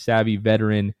savvy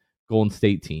veteran Golden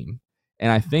State team.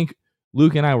 And I think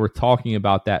Luke and I were talking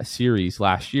about that series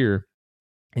last year,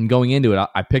 and going into it,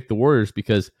 I picked the Warriors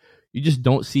because you just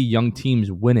don't see young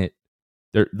teams win it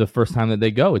the first time that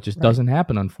they go. It just doesn't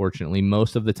happen, unfortunately,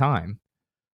 most of the time.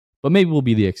 But maybe we'll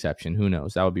be the exception. Who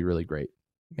knows? That would be really great.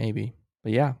 Maybe.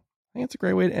 But yeah, I think it's a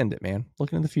great way to end it, man.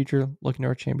 Looking in the future, looking to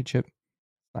our championship.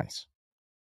 Nice.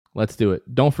 Let's do it.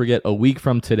 Don't forget, a week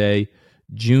from today,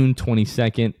 June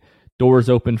 22nd, doors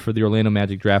open for the Orlando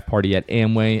Magic draft party at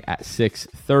Amway at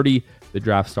 6:30. The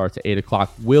draft starts at 8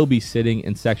 o'clock. We'll be sitting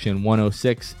in section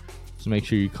 106. So make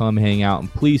sure you come hang out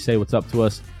and please say what's up to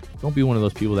us. Don't be one of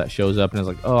those people that shows up and is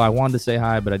like, oh, I wanted to say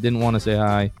hi, but I didn't want to say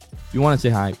hi. If you want to say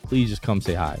hi, please just come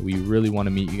say hi. We really want to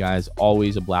meet you guys.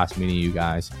 Always a blast meeting you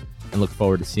guys, and look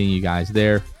forward to seeing you guys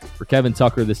there. For Kevin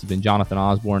Tucker, this has been Jonathan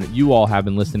Osborne. You all have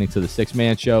been listening to The Sixth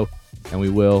Man Show, and we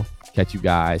will catch you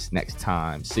guys next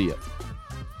time. See ya.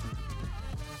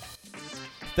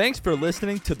 Thanks for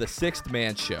listening to The Sixth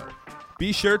Man Show.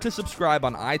 Be sure to subscribe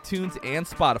on iTunes and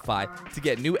Spotify to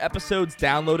get new episodes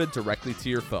downloaded directly to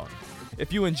your phone.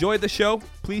 If you enjoyed the show,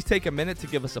 please take a minute to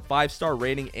give us a 5-star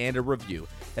rating and a review.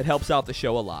 It helps out the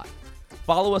show a lot.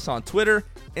 Follow us on Twitter,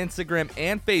 Instagram,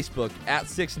 and Facebook at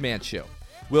Sixth Man Show.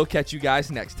 We'll catch you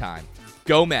guys next time.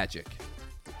 Go Magic!